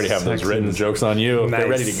god. I already have those written jokes on you. They're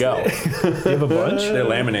ready to go. You have a bunch? They're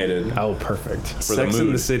laminated. Oh, perfect. For the Sex and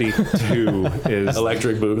mood. the City 2 is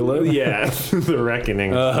Electric Boogaloo? yeah, The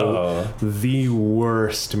Reckoning. Oh. The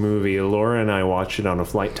worst movie. Laura and I watched it on a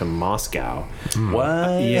flight to Moscow.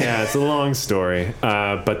 What? Yeah, it's a long story.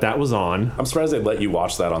 But that was on. I'm surprised they'd let you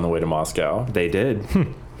watch that on the way to Moscow. They did.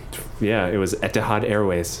 Yeah, it was Etihad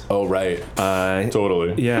Airways. Oh, right.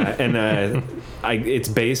 Totally. Yeah, and it's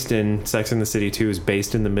based in Sex and the City 2 is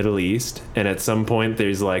based in the Middle East, and at some point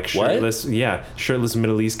there's like shirtless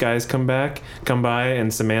Middle East guys come by,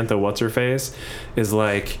 and Samantha what's her face is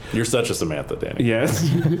like, You're such a Samantha, Danny. yes,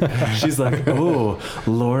 she's like, oh,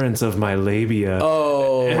 Lawrence of my labia.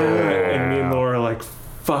 Oh. And me and Laura are like,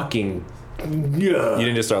 fucking yeah. You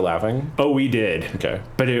didn't just start laughing? Oh, we did. Okay.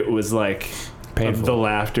 But it was like Painful. the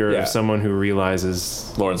laughter Yeah. of someone who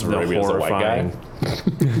realizes Lawrence of the Arabia is a white guy?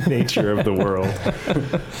 horrifying nature of the world.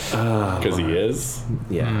 Because he is?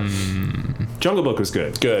 Yeah. Jungle Book was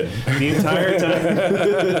good. Good. The entire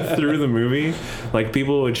time through the movie, like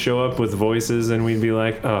people would show up with voices and we'd be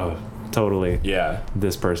like, oh, totally. Yeah.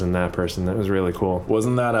 This person, that person. That was really cool.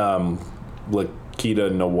 Wasn't that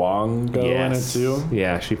Lakita Nwongo in it too?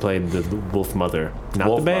 Yeah, she played the Wolf Mother. Not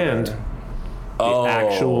Wolf the band. Mother. The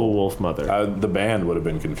actual Wolf Mother. The band would have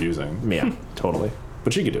been confusing. Yeah, totally.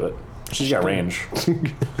 But she could do it. She's got range.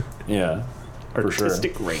 Yeah. For sure.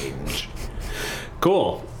 Artistic range.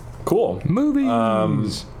 Cool. Cool.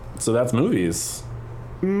 Movies. So that's movies.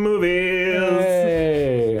 Movies.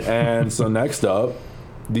 Hey. And so next up,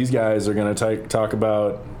 these guys are going to talk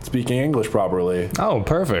about speaking English properly. Oh,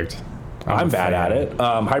 perfect. I'm bad at it.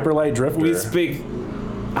 Hyperlight Drifter. We speak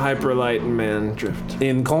Hyperlight Man Drift.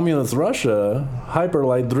 In communist Russia,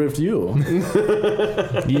 Hyperlight drift you.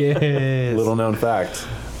 Yes. Little known fact.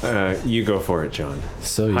 You go for it, John.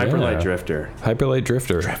 So yeah. Hyperlight Drifter. Hyperlight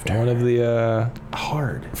Drifter. One of the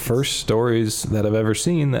Hard. first stories that I've ever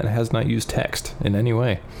seen that has not used text in any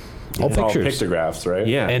way. All All pictures. pictographs, right?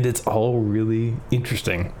 Yeah. And it's all really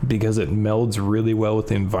interesting because it melds really well with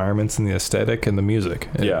the environments and the aesthetic and the music.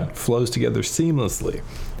 It flows together seamlessly,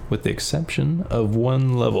 with the exception of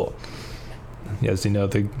one level. As you know,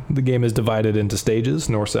 the game is divided into stages,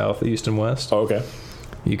 north, south, east, and west. Oh, okay.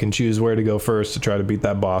 You can choose where to go first to try to beat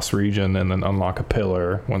that boss region and then unlock a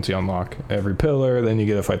pillar. Once you unlock every pillar, then you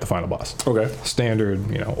get to fight the final boss. Okay. Standard,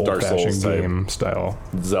 Dark Souls old-fashioned type. game style.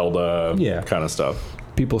 Zelda kind of stuff.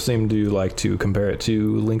 People seem to like to compare it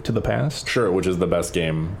to Link to the Past. Sure, which is the best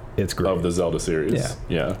game It's great. of the Zelda series. Yeah.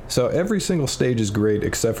 Yeah. So every single stage is great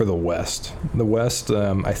except for the West. The West,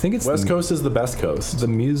 I think it's West Coast is the best coast. the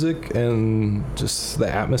music and just the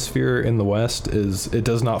atmosphere in the West it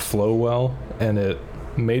does not flow well, and it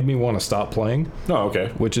made me want to stop playing, Oh, okay.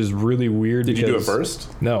 which is really weird. Did you do it because-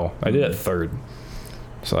 first? No, I did it third.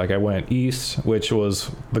 So I went east, which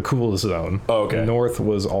was the coolest zone. Oh, okay. North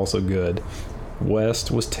was also good.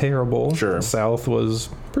 West was terrible. Sure. South was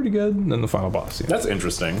pretty good, and then the final boss. That's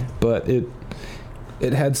interesting. But it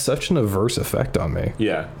had such an adverse effect on me.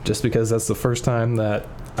 Yeah. Just because that's the first time that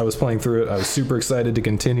I was playing through it. I was super excited to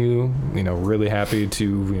continue, really happy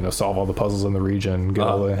to, solve all the puzzles in the region, get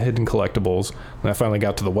all the hidden collectibles. And I finally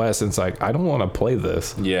got to the West, and it's like, I don't want to play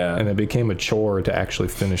this. Yeah. And it became a chore to actually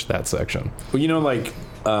finish that section. Well,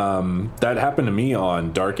 that happened to me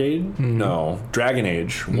on Dark Age? No, Dragon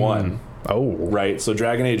Age 1. Oh. Right, so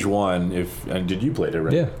Dragon Age 1, did you play it,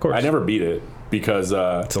 right? Yeah, of course. I never beat it because...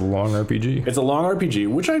 it's a long RPG. It's a long RPG,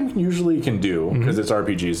 which I usually can do because it's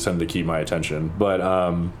RPGs tend to keep my attention. But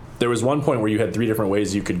there was one point where you had 3 different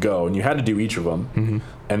ways you could go, and you had to do each of them.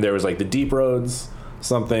 And there was like the deep roads,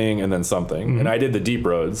 something, and then something. And I did the deep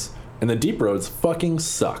roads, and the deep roads fucking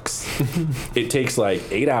sucks. It takes like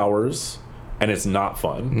 8 hours, and it's not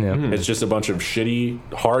fun. Yeah. It's just a bunch of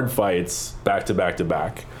shitty, hard fights back to back to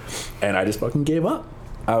back. And I just fucking gave up.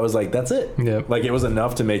 I was like, that's it. Yep. Like, it was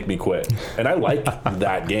enough to make me quit. And I like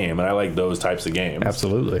that game, and I like those types of games.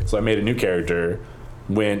 Absolutely. So I made a new character,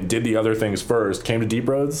 did the other things first, came to Deep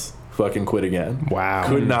Roads, fucking quit again. Wow.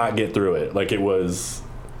 Could not get through it. Like, it was...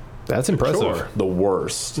 That's impressive. The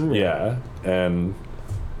worst. Yeah. And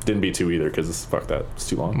didn't beat 2 either, because fuck that. It's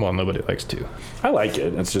too long. Well, nobody likes 2. I like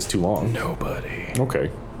it. It's just too long. Nobody.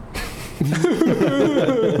 Okay.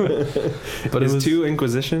 But is 2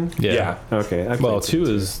 Inquisition? Yeah. Okay. Well, 2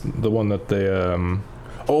 is the one that they...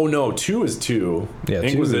 Oh, no. 2 is 2. Yeah,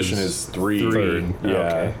 Inquisition is 3. Third.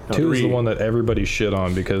 Yeah. Okay. 2 is the one that everybody shit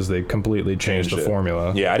on because they completely changed the it.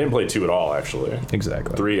 formula. Yeah, I didn't play 2 at all, actually.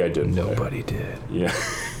 Exactly. 3 I did. Nobody did. Yeah.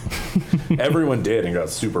 Everyone did and got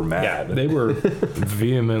super mad. They were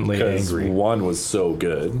vehemently angry. 1 was so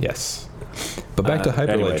good. Yes. But back to Hyperlight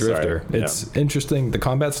anyway, Drifter. sorry. It's interesting, the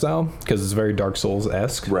combat style, because it's very Dark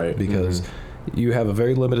Souls-esque. Right. Because you have a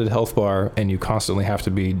very limited health bar, and you constantly have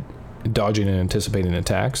to be dodging and anticipating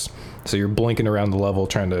attacks. So you're blinking around the level,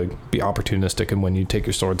 trying to be opportunistic, and when you take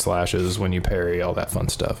your sword slashes, when you parry, all that fun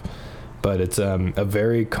stuff. But it's a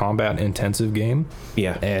very combat-intensive game.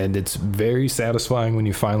 Yeah. And it's very satisfying when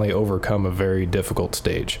you finally overcome a very difficult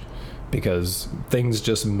stage, because things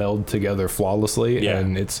just meld together flawlessly. Yeah.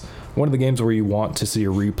 And it's one of the games where you want to see a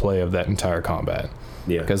replay of that entire combat.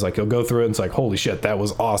 Yeah. Because you'll go through it and it's like, holy shit, that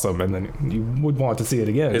was awesome, and then you would want to see it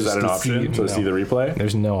again. Is that an option to see the replay?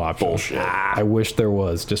 There's no option. Bullshit. I wish there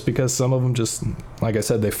was, just because some of them just, like I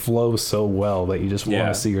said, they flow so well that you just want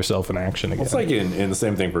to see yourself in action again. Well, it's like in the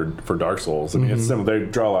same thing for Dark Souls. I mean, it's similar. They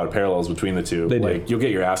draw a lot of parallels between the two. They do. You'll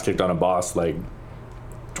get your ass kicked on a boss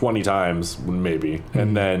 20 times maybe,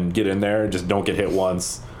 and then get in there, just don't get hit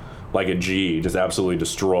once, like a G, just absolutely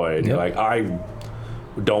destroyed. You're like, I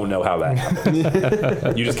don't know how that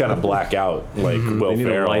happened. You just kind of black out, like Will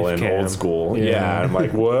Ferrell in Old School. Yeah, I'm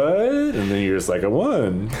like, what? And then you're just like, I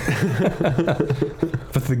won.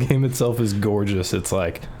 But the game itself is gorgeous. It's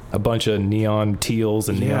like a bunch of neon teals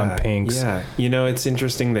and neon pinks. Yeah. It's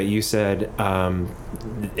interesting that you said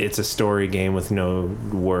it's a story game with no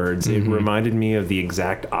words. It reminded me of the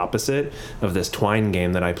exact opposite of this Twine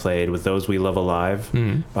game that I played with Those We Love Alive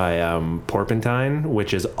by Porpentine,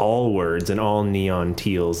 which is all words and all neon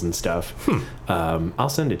teals and stuff. I'll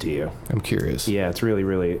send it to you. I'm curious. Yeah, it's really,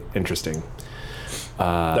 really interesting.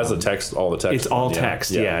 That's the text, all the text. It's all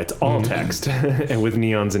text. Yeah, it's all text and with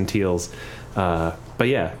neons and teals. But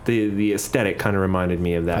yeah, the aesthetic kind of reminded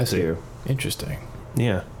me of that too. Interesting.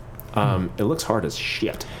 Yeah. It looks hard as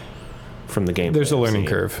shit from the game. There's a learning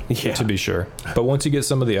curve, to be sure. But once you get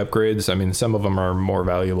some of the upgrades, I mean, some of them are more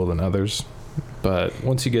valuable than others. But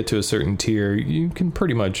once you get to a certain tier, you can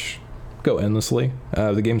pretty much go endlessly.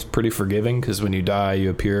 The game's pretty forgiving, because when you die, you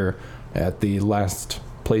appear at the last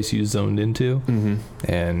place you zoned into,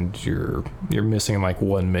 and you're missing like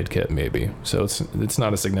 1 medkit maybe. So it's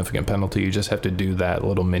not a significant penalty. You just have to do that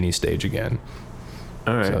little mini stage again.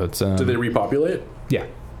 All right. So it's Did they repopulate? Yeah.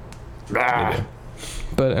 They do.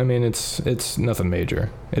 But I mean, it's nothing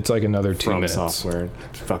major. It's like another 2 minutes. Software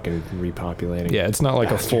fucking repopulating. Yeah, it's not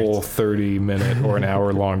like a full 30-minute or an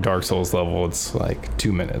hour-long Dark Souls level. It's like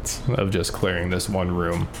 2 minutes of just clearing this one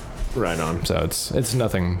room. Right on. So it's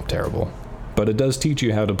nothing terrible. But it does teach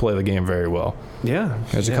you how to play the game very well. Yeah.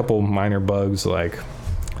 There's a couple minor bugs, like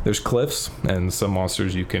there's cliffs, and some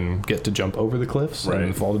monsters you can get to jump over the cliffs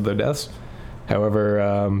and fall to their deaths.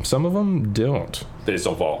 However, some of them don't. They just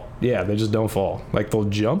don't fall. Yeah, they just don't fall. Like, they'll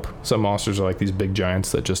jump. Some monsters are like these big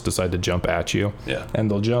giants that just decide to jump at you. Yeah. And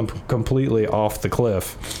they'll jump completely off the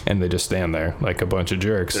cliff, and they just stand there like a bunch of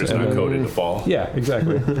jerks. They're just And not then- coded to fall. Yeah,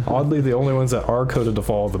 exactly. Oddly, the only ones that are coded to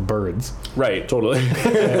fall are the birds. Right, totally.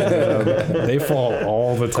 And, they fall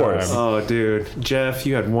all the time. course. Oh, dude. Jeff,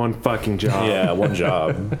 you had one fucking job. Yeah, one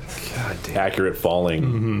job. God damn. Accurate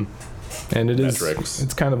falling. And it is, Metrics.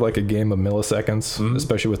 it's kind of like a game of milliseconds,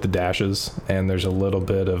 especially with the dashes. And there's a little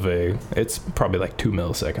bit of it's probably like 2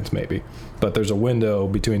 milliseconds maybe. But there's a window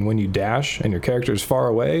between when you dash and your character is far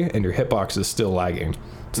away and your hitbox is still lagging.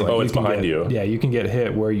 So Oh, it's can behind get- you. Yeah, you can get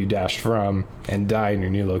hit where you dashed from and die in your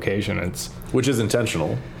new location. Which is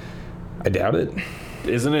intentional. I doubt it.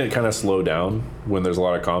 Isn't it kind of slow down when there's a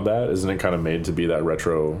lot of combat? Isn't it kind of made to be that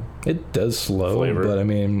retro? It does slow, Flavor. but I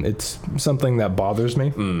mean, it's something that bothers me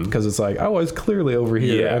because it's like I was clearly over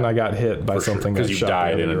here Yeah. and I got hit by something because that you shot the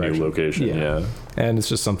died other in a direction. new location. Yeah. And it's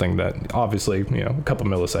just something that obviously, a couple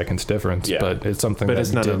milliseconds difference, Yeah. but it's something But that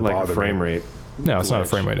it's not did like a bother frame me. rate. No, it's not a glitch.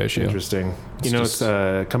 frame rate issue. Interesting. It's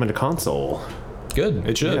It's coming to console. Good.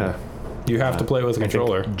 It should. Yeah. You have to play with a I think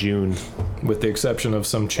controller, June. with the exception of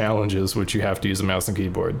some challenges, which you have to use a mouse and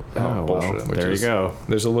keyboard. Oh, bullshit. well, Which there you is- go.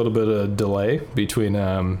 There's a little bit of delay between.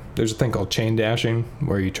 There's a thing called chain dashing,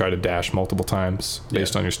 where you try to dash multiple times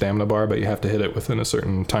based on your stamina bar, but you have to hit it within a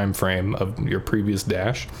certain time frame of your previous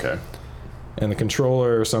dash. Okay. And the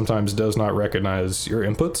controller sometimes does not recognize your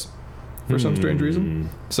inputs for some strange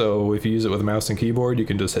reason. So if you use it with a mouse and keyboard, you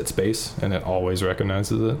can just hit space, and it always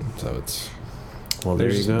recognizes it. So it's. Well,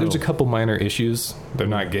 there you go. There's a couple minor issues. They're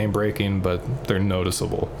not game breaking, but they're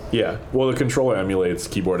noticeable. Yeah. Well, the controller emulates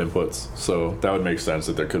keyboard inputs, so that would make sense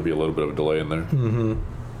that there could be a little bit of a delay in there. Mm-hmm.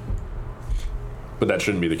 But that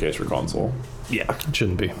shouldn't be the case for console. Yeah. It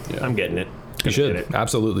shouldn't be. Yeah. I'm getting it. You Gonna should. get it.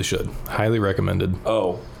 Absolutely should. Highly recommended.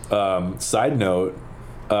 Oh, side note,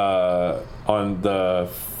 on the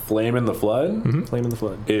Flame in the Flood Flame in the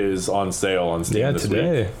Flood. is on sale on Steam Yeah, this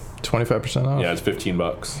today. week. 25% off. Yeah, it's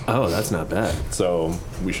 $15. Oh, that's not bad. So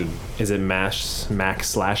we should. Is it Mac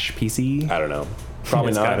slash PC? I don't know. Probably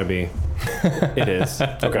It's not. gotta be. It is.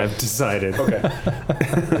 Okay, I've decided. Okay.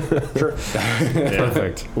 Sure. Yeah.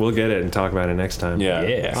 Perfect. We'll get it and talk about it next time. Yeah.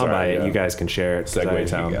 Yeah. I'll buy it. yeah. You guys can share it. 'cause Segue I,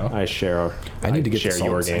 town. go. I share. I need to get share the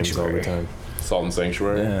your Salt games all the Sanctuary. time. Salt and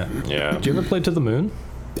Sanctuary. Yeah. Yeah. Did you ever play To the Moon?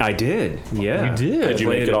 I did. Yeah. You did? Did you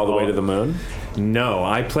make Played it all the way all- to the moon? No,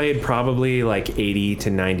 I played probably like 80 to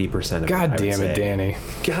 90% of it. God I would damn it, say. Danny.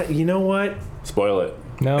 God, you know what? Spoil it.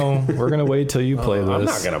 No, we're going to wait till you play this. I'm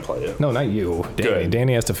not gonna play it. No, not you. Danny. Good.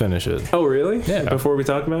 Danny has to finish it. Oh, really? Yeah. Before we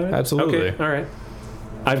talk about it? Absolutely. Okay, all right.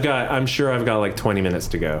 I'm sure I've got like 20 minutes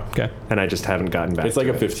to go. Okay. And I just haven't gotten back It's like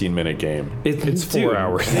to a 15-minute game. It's 4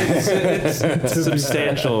 hours. It's a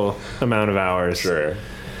substantial amount of hours. Sure.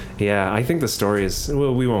 Yeah, I think the story is,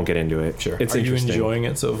 well, we won't get into it. Sure. It's Are you interesting. enjoying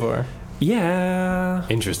it so far? Yeah.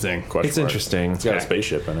 Interesting. Question It's mark. interesting. It's got a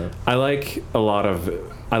spaceship in it. I like a lot of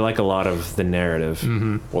the narrative.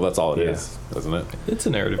 Well, that's all it Yeah. is, isn't it? It's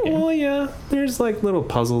a narrative game. Well, yeah. There's like little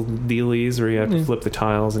puzzle dealies where you have to flip the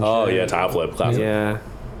tiles and Oh shit. yeah, tile flip, classic. Yeah,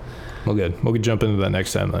 Well, good. We'll jump into that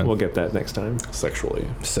next time then. we'll get that next time. Sexually.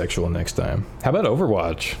 Sexual next time. How about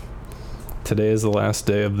Overwatch? Today is the last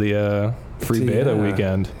day of the free beta Yeah.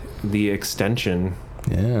 weekend. The extension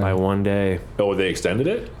Yeah. by 1 day. Oh, they extended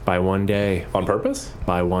it By 1 day. on purpose?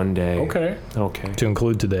 By 1 day. Okay. Okay. To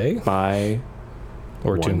include today By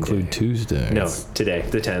or to 1 include day. Tuesday? no, today,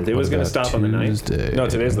 the 10th. It What was going to about stop on the 9th. Tuesday? No,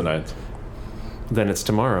 today's the 9th. Then it's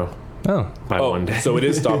tomorrow. Oh, By 1 day. so it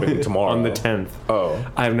is stopping tomorrow. on the 10th. Oh.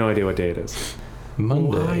 I have no idea what day it is.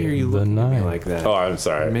 Monday. Why are you the looking at me 9th. like that? Oh, I'm You're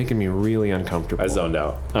sorry. making me really uncomfortable. I zoned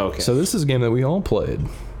out. Okay. So this is a game that we all played.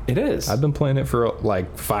 it is. I've been playing it for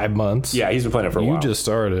like 5 months. Yeah, he's been playing it for a You while. just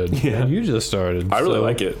started. Yeah. You just started. I really So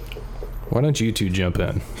like it. Why don't you two jump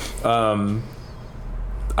in?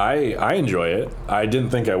 I enjoy it. I didn't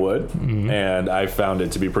think I would, and I found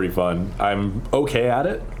it to be pretty fun. I'm okay at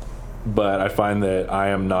it, but I find that I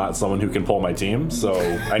am not someone who can pull my team, so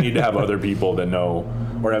I need to have other people that know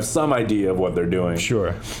or have some idea of what they're doing. Sure.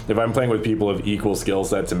 If I'm playing with people of equal skill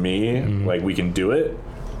set to me, like we can do it,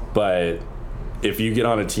 but if you get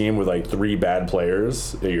on a team with like 3 bad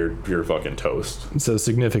players, you're fucking toast. So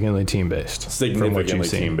significantly team based. Significantly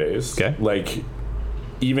team based. Okay. Like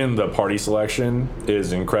even the party selection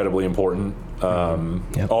is incredibly important.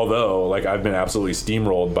 Yep. Although, like I've been absolutely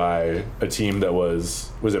steamrolled by a team that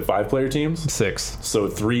was it 5-player teams? 6. So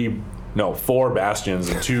 4 Bastions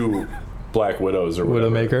and 2 Black Widows or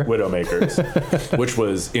whatever. Widowmakers. Widowmakers, which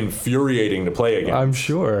was infuriating to play against I'm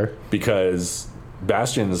sure. because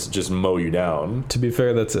bastions just mow you down. To be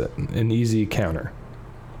fair, that's an easy counter.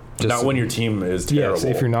 Not when your team is terrible. Yes,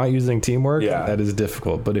 if you're not using teamwork, Yeah. that is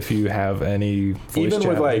difficult. But if you have any voice even chat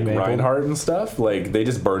with like enabled, Reinhardt and stuff, like they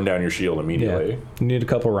just burn down your shield immediately. you need a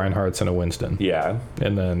couple Reinhardts and a Winston. Yeah.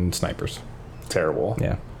 And then snipers. Terrible.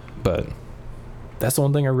 Yeah. But that's the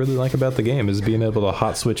one thing I really like about the game is being able to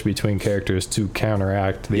hot switch between characters to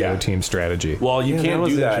counteract the other team's strategy. Well, you can't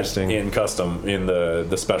do that interesting. in custom in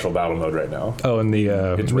the special battle mode right now. Oh, and the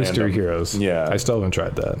It's mystery random. heroes. Yeah. I still haven't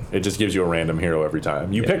tried that. It just gives you a random hero every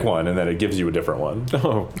time. You pick one and then it gives you a different one.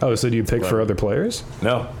 Oh, so do you pick for other players?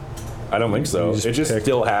 No. I don't think so. You It just pick-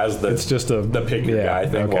 still has the It's just the pick your guy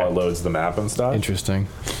thing okay. while it loads the map and stuff. Interesting.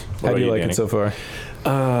 What How do about you you, like Danny? it so far?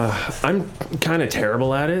 I'm kind of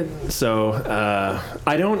terrible at it, so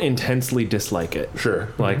I don't intensely dislike it. Sure.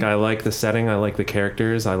 Like I like the setting, I like the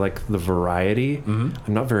characters, I like the variety. I'm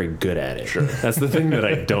not very good at it. Sure. That's the thing that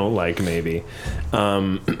I don't like. Maybe.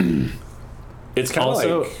 It's kind of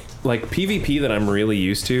Also, like like PvP that I'm really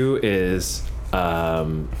used to is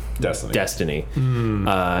Destiny. Destiny,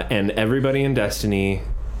 and everybody in Destiny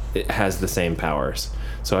has the same powers.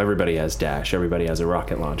 So everybody has dash, everybody has a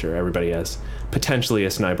rocket launcher, everybody has potentially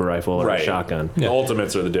a sniper rifle or a shotgun. The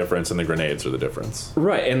ultimates are the difference and the grenades are the difference.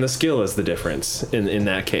 Right, and the skill is the difference in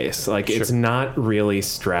that case. Like, it's not really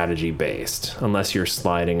strategy based unless you're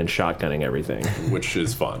sliding and shotgunning everything, Which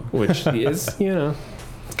is fun. which is,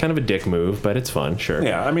 it's kind of a dick move, but it's fun, sure.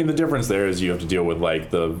 Yeah, I mean, the difference there is you have to deal with,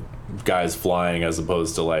 like, the guys flying as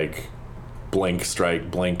opposed to, like, blink,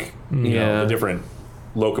 strike, blink. You know, the different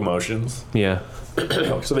locomotions. Yeah.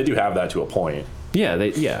 So they do have that to a point. Yeah,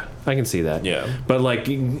 I can see that. Yeah. But, like,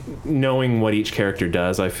 knowing what each character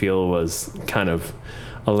does, I feel was kind of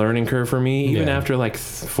a learning curve for me. Even after, like,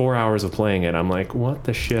 4 hours of playing it, I'm like, what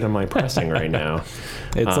the shit am I pressing right now?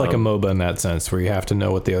 It's like a MOBA in that sense, where you have to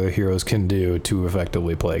know what the other heroes can do to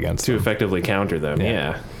effectively play against To them. effectively counter them,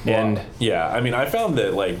 yeah. Well, yeah, I mean, I found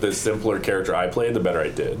that, like, the simpler character I played, the better I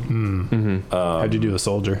did. How'd you do a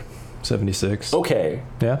soldier? 76. Okay.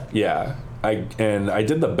 Yeah? Yeah. I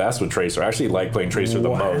did the best with Tracer. I actually like playing Tracer the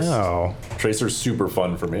most. Wow. Tracer's super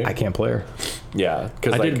fun for me. I can't play her. Yeah,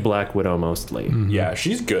 because I like, did Black Widow mostly. yeah,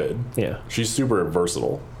 she's good. Yeah. She's super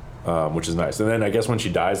versatile, which is nice. And then I guess when she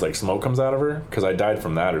dies, like smoke comes out of her because I died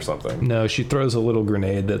from that or something. No, she throws a little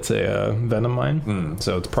grenade that's a venom mine.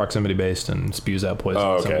 So it's proximity based and spews out poison Oh,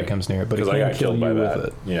 when okay. somebody comes near it. But it Because I can got kill killed by you that. with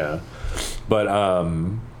it. Yeah, but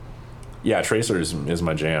yeah, Tracer is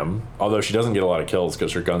my jam. Although she doesn't get a lot of kills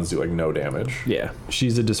because her guns do like no damage. Yeah.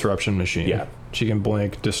 She's a disruption machine. Yeah. She can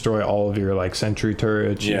blink, destroy all of your like sentry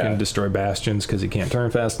turrets. She can destroy bastions because he can't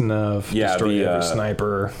turn fast enough. Yeah, destroy every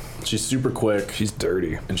sniper. She's super quick. She's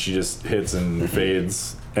dirty. And she just hits and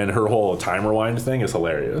fades. And her whole time rewind thing is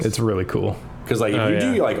hilarious. It's really cool. Because like if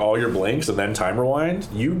you do like all your blinks and then time rewind,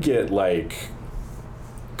 you get like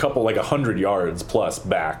couple like 100 yards plus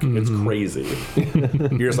back. It's crazy.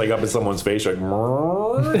 You're just like up at someone's face, you're like,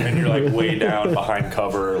 "Mrrr," and you're like way down behind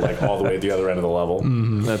cover, like all the way at the other end of the level.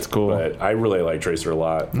 That's cool. But I really like Tracer a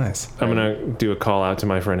lot. Nice. I'm going to do a call out to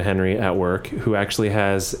my friend Henry at work, who actually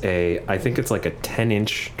has I think it's like a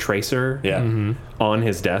 10-inch Tracer on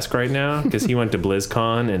his desk right now, because he went to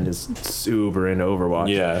BlizzCon and is super into Overwatch.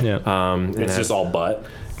 Yeah. It's just all butt.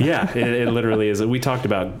 Yeah, it literally is. We talked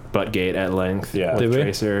about Buttgate at length. Yeah. with Did we?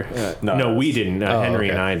 Tracer. No, no, we didn't. Henry okay.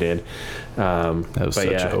 and I did. That was but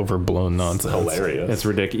such overblown nonsense. Hilarious. It's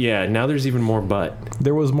ridiculous. Yeah, now there's even more butt.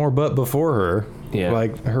 There was more butt before her. Yeah.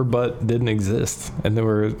 Like, her butt didn't exist. And there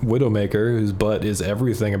were Widowmaker, whose butt is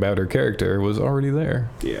everything about her character, was already there.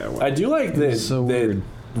 Yeah. I do like that, so that weird.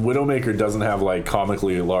 Widowmaker doesn't have like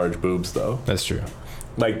comically large boobs though. That's true.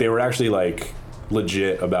 Like they were actually like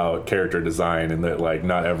legit about character design, and that like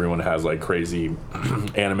not everyone has like crazy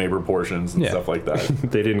anime proportions and stuff like that.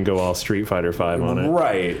 They didn't go all Street Fighter 5 on it.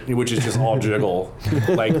 Right, which is just all jiggle.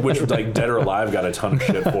 Like which like Dead or Alive got a ton of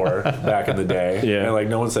shit for back in the day. Yeah. And like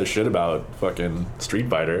no one says shit about fucking Street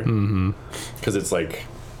Fighter. Because it's like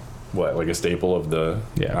what, like a staple of the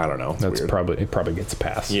I don't know. It's That's weird. it probably gets a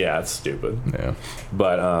pass. Yeah, it's stupid. Yeah.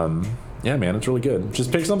 But yeah, man, it's really good.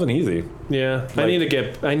 Just pick something easy. Yeah, I need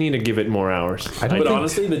to give it more hours. But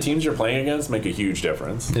honestly, the teams you're playing against make a huge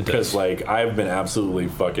difference. It Because does. like I've been absolutely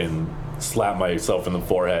fucking slap myself in the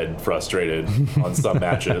forehead frustrated on some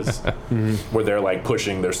matches where they're like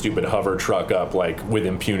pushing their stupid hover truck up like with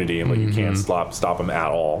impunity, and like you can't stop them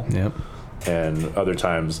at all. Yep. And other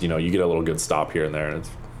times, you know, you get a little good stop here and there. And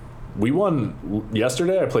we won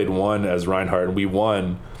yesterday. I played one as Reinhardt. We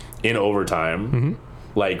won in overtime.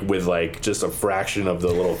 like with like just a fraction of the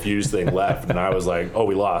little fuse thing left, and I was like, "Oh,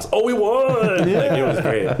 we lost! Oh, we won!" Like, it was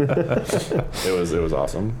great. It was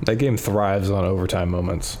awesome. That game thrives on overtime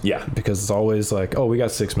moments. Yeah, because it's always like, "Oh, we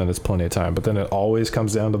got 6 minutes, plenty of time," but then it always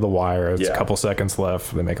comes down to the wire. It's a couple seconds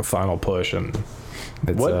left. They make a final push, and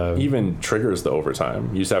it's, what even triggers the overtime?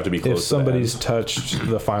 You just have to be close. If somebody's touched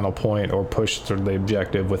the final point or pushed through the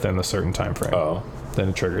objective within a certain time frame, then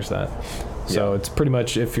it triggers that. So it's pretty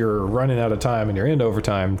much, if you're running out of time and you're into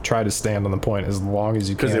overtime, try to stand on the point as long as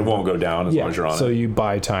you can. Because it won't go down as long as you're on it. So you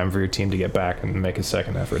buy time for your team to get back and make a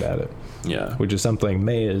second effort at it. Yeah. Which is something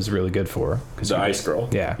May is really good for. The ice girl.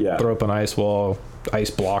 Yeah. Throw up an ice wall, ice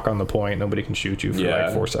block on the point. Nobody can shoot you for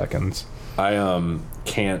like 4 seconds. I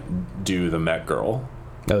can't do the Met girl.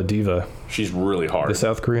 Oh, Diva. She's really hard. The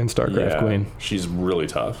South Korean StarCraft queen. She's really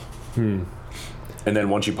tough. And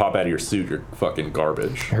then once you pop out of your suit, you're fucking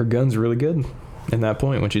garbage. Her gun's really good in that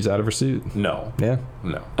point when she's out of her suit. No. Yeah.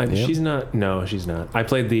 No. She's not. No, she's not. I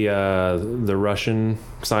played the Russian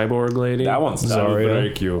cyborg lady. That one's tough.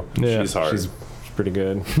 Thank you. Yeah. She's hard. She's pretty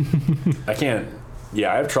good. I can't.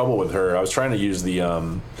 Yeah, I have trouble with her. I was trying to use the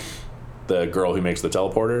girl who makes the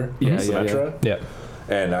teleporter. Symmetra. Yeah.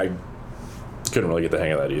 And I couldn't really get the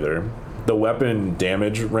hang of that either. The weapon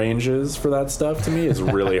damage ranges for that stuff to me is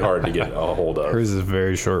really hard to get a hold of. Hers is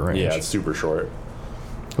very short range. Yeah, it's super short.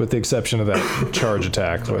 With the exception of that charge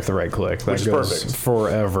attack with the right click. That goes perfect.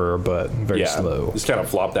 Forever, but very slow. Just kind of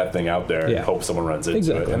flop that thing out there and hope someone runs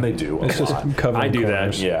into it. And they do. It's just covering I do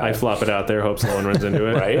corners. that. Yeah. I flop it out there, hope someone runs into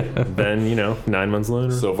it. Right? Then, 9 months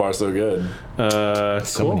later. So far, so good.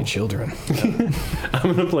 So many children. I'm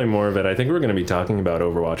going to play more of it. I think we're going to be talking about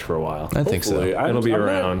Overwatch for a while. I think so. It'll be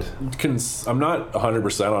around. I'm not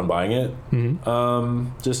 100% on buying it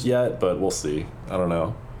just yet, but we'll see. I don't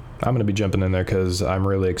know. I'm going to be jumping in there because I'm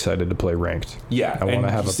really excited to play ranked. Yeah. I want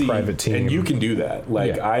to have a private team. And you can do that.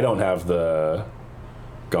 Like, I don't have the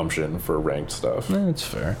gumption for ranked stuff. That's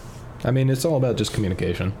fair. I mean, it's all about just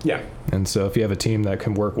communication. Yeah. And so if you have a team that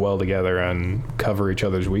can work well together and cover each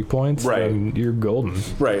other's weak points, then you're golden.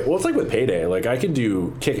 Right. Well, it's like with Payday. Like, I could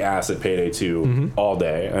do kick ass at Payday 2 all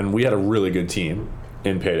day, and we had a really good team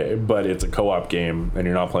in Payday, but it's a co-op game and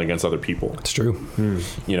you're not playing against other people. It's true.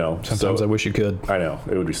 Sometimes I wish you could. I know,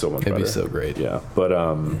 it would be so much better. It'd be so great. Yeah, but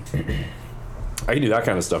I can do that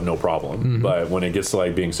kind of stuff no problem, but when it gets to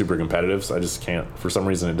like being super competitive, I just can't. For some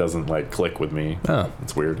reason it doesn't like click with me.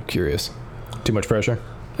 It's weird. Curious. Too much pressure?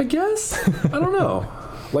 I guess. I don't know.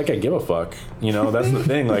 Like, I give a fuck, that's the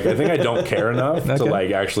thing. Like, I think I don't care enough to like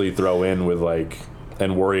actually throw in with like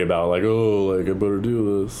and worry about like, I better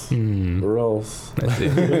do this or else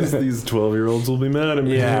these 12-year-olds will be mad at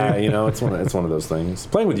me. Yeah, it's one of those things.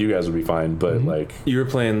 Playing with you guys would be fine, but like, you were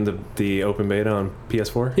playing the open beta on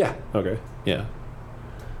PS4? Yeah. Okay. Yeah.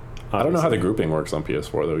 Obviously. I don't know how the grouping works on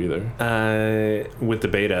PS4 though either. With the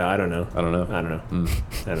beta, I don't know. I don't know.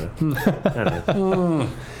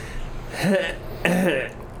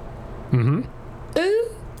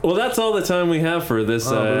 Well, that's all the time we have for this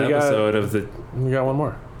episode of the. We got one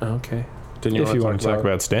more. Okay. If you want to talk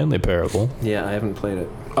about Stanley Parable. Yeah, I haven't played it.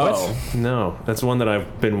 Oh. No, that's one that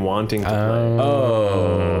I've been wanting to play.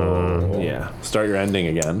 Oh. Yeah. Start your ending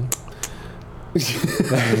again.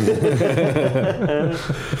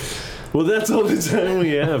 Well, that's all the time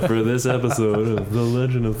we have for this episode of The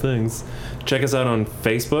Legend of Things. Check us out on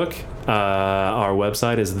Facebook. Our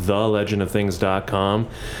website is thelegendofthings.com.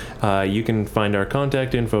 You can find our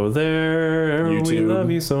contact info there. YouTube. We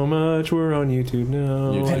love you so much. We're on YouTube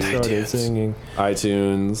now. YouTube. I started singing.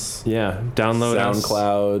 iTunes. Yeah. Download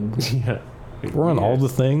SoundCloud. us. Yeah. We're on all the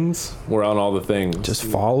things. We're on all the things. Just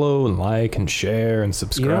follow and like and share and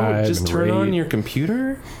subscribe. Just and turn rate. on your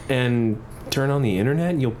computer and turn on the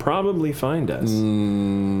internet. You'll probably find us.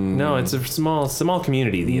 No, it's a small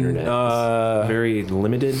community. The internet, very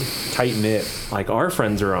limited, tight knit. Like our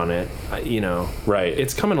friends are on it. Right.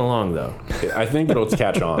 It's coming along though. I think it'll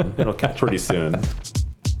catch on. It'll catch pretty soon.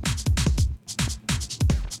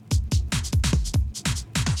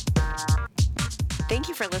 Thank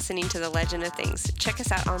you for listening to The Legend of Things. Check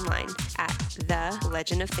us out online at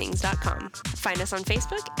thelegendofthings.com. Find us on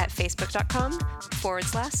Facebook at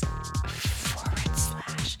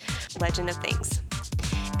facebook.com/Legend of Things.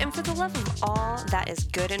 And for the love of all that is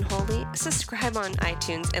good and holy, subscribe on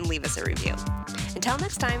iTunes and leave us a review. Until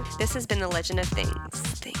next time, this has been The Legend of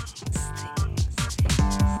Things.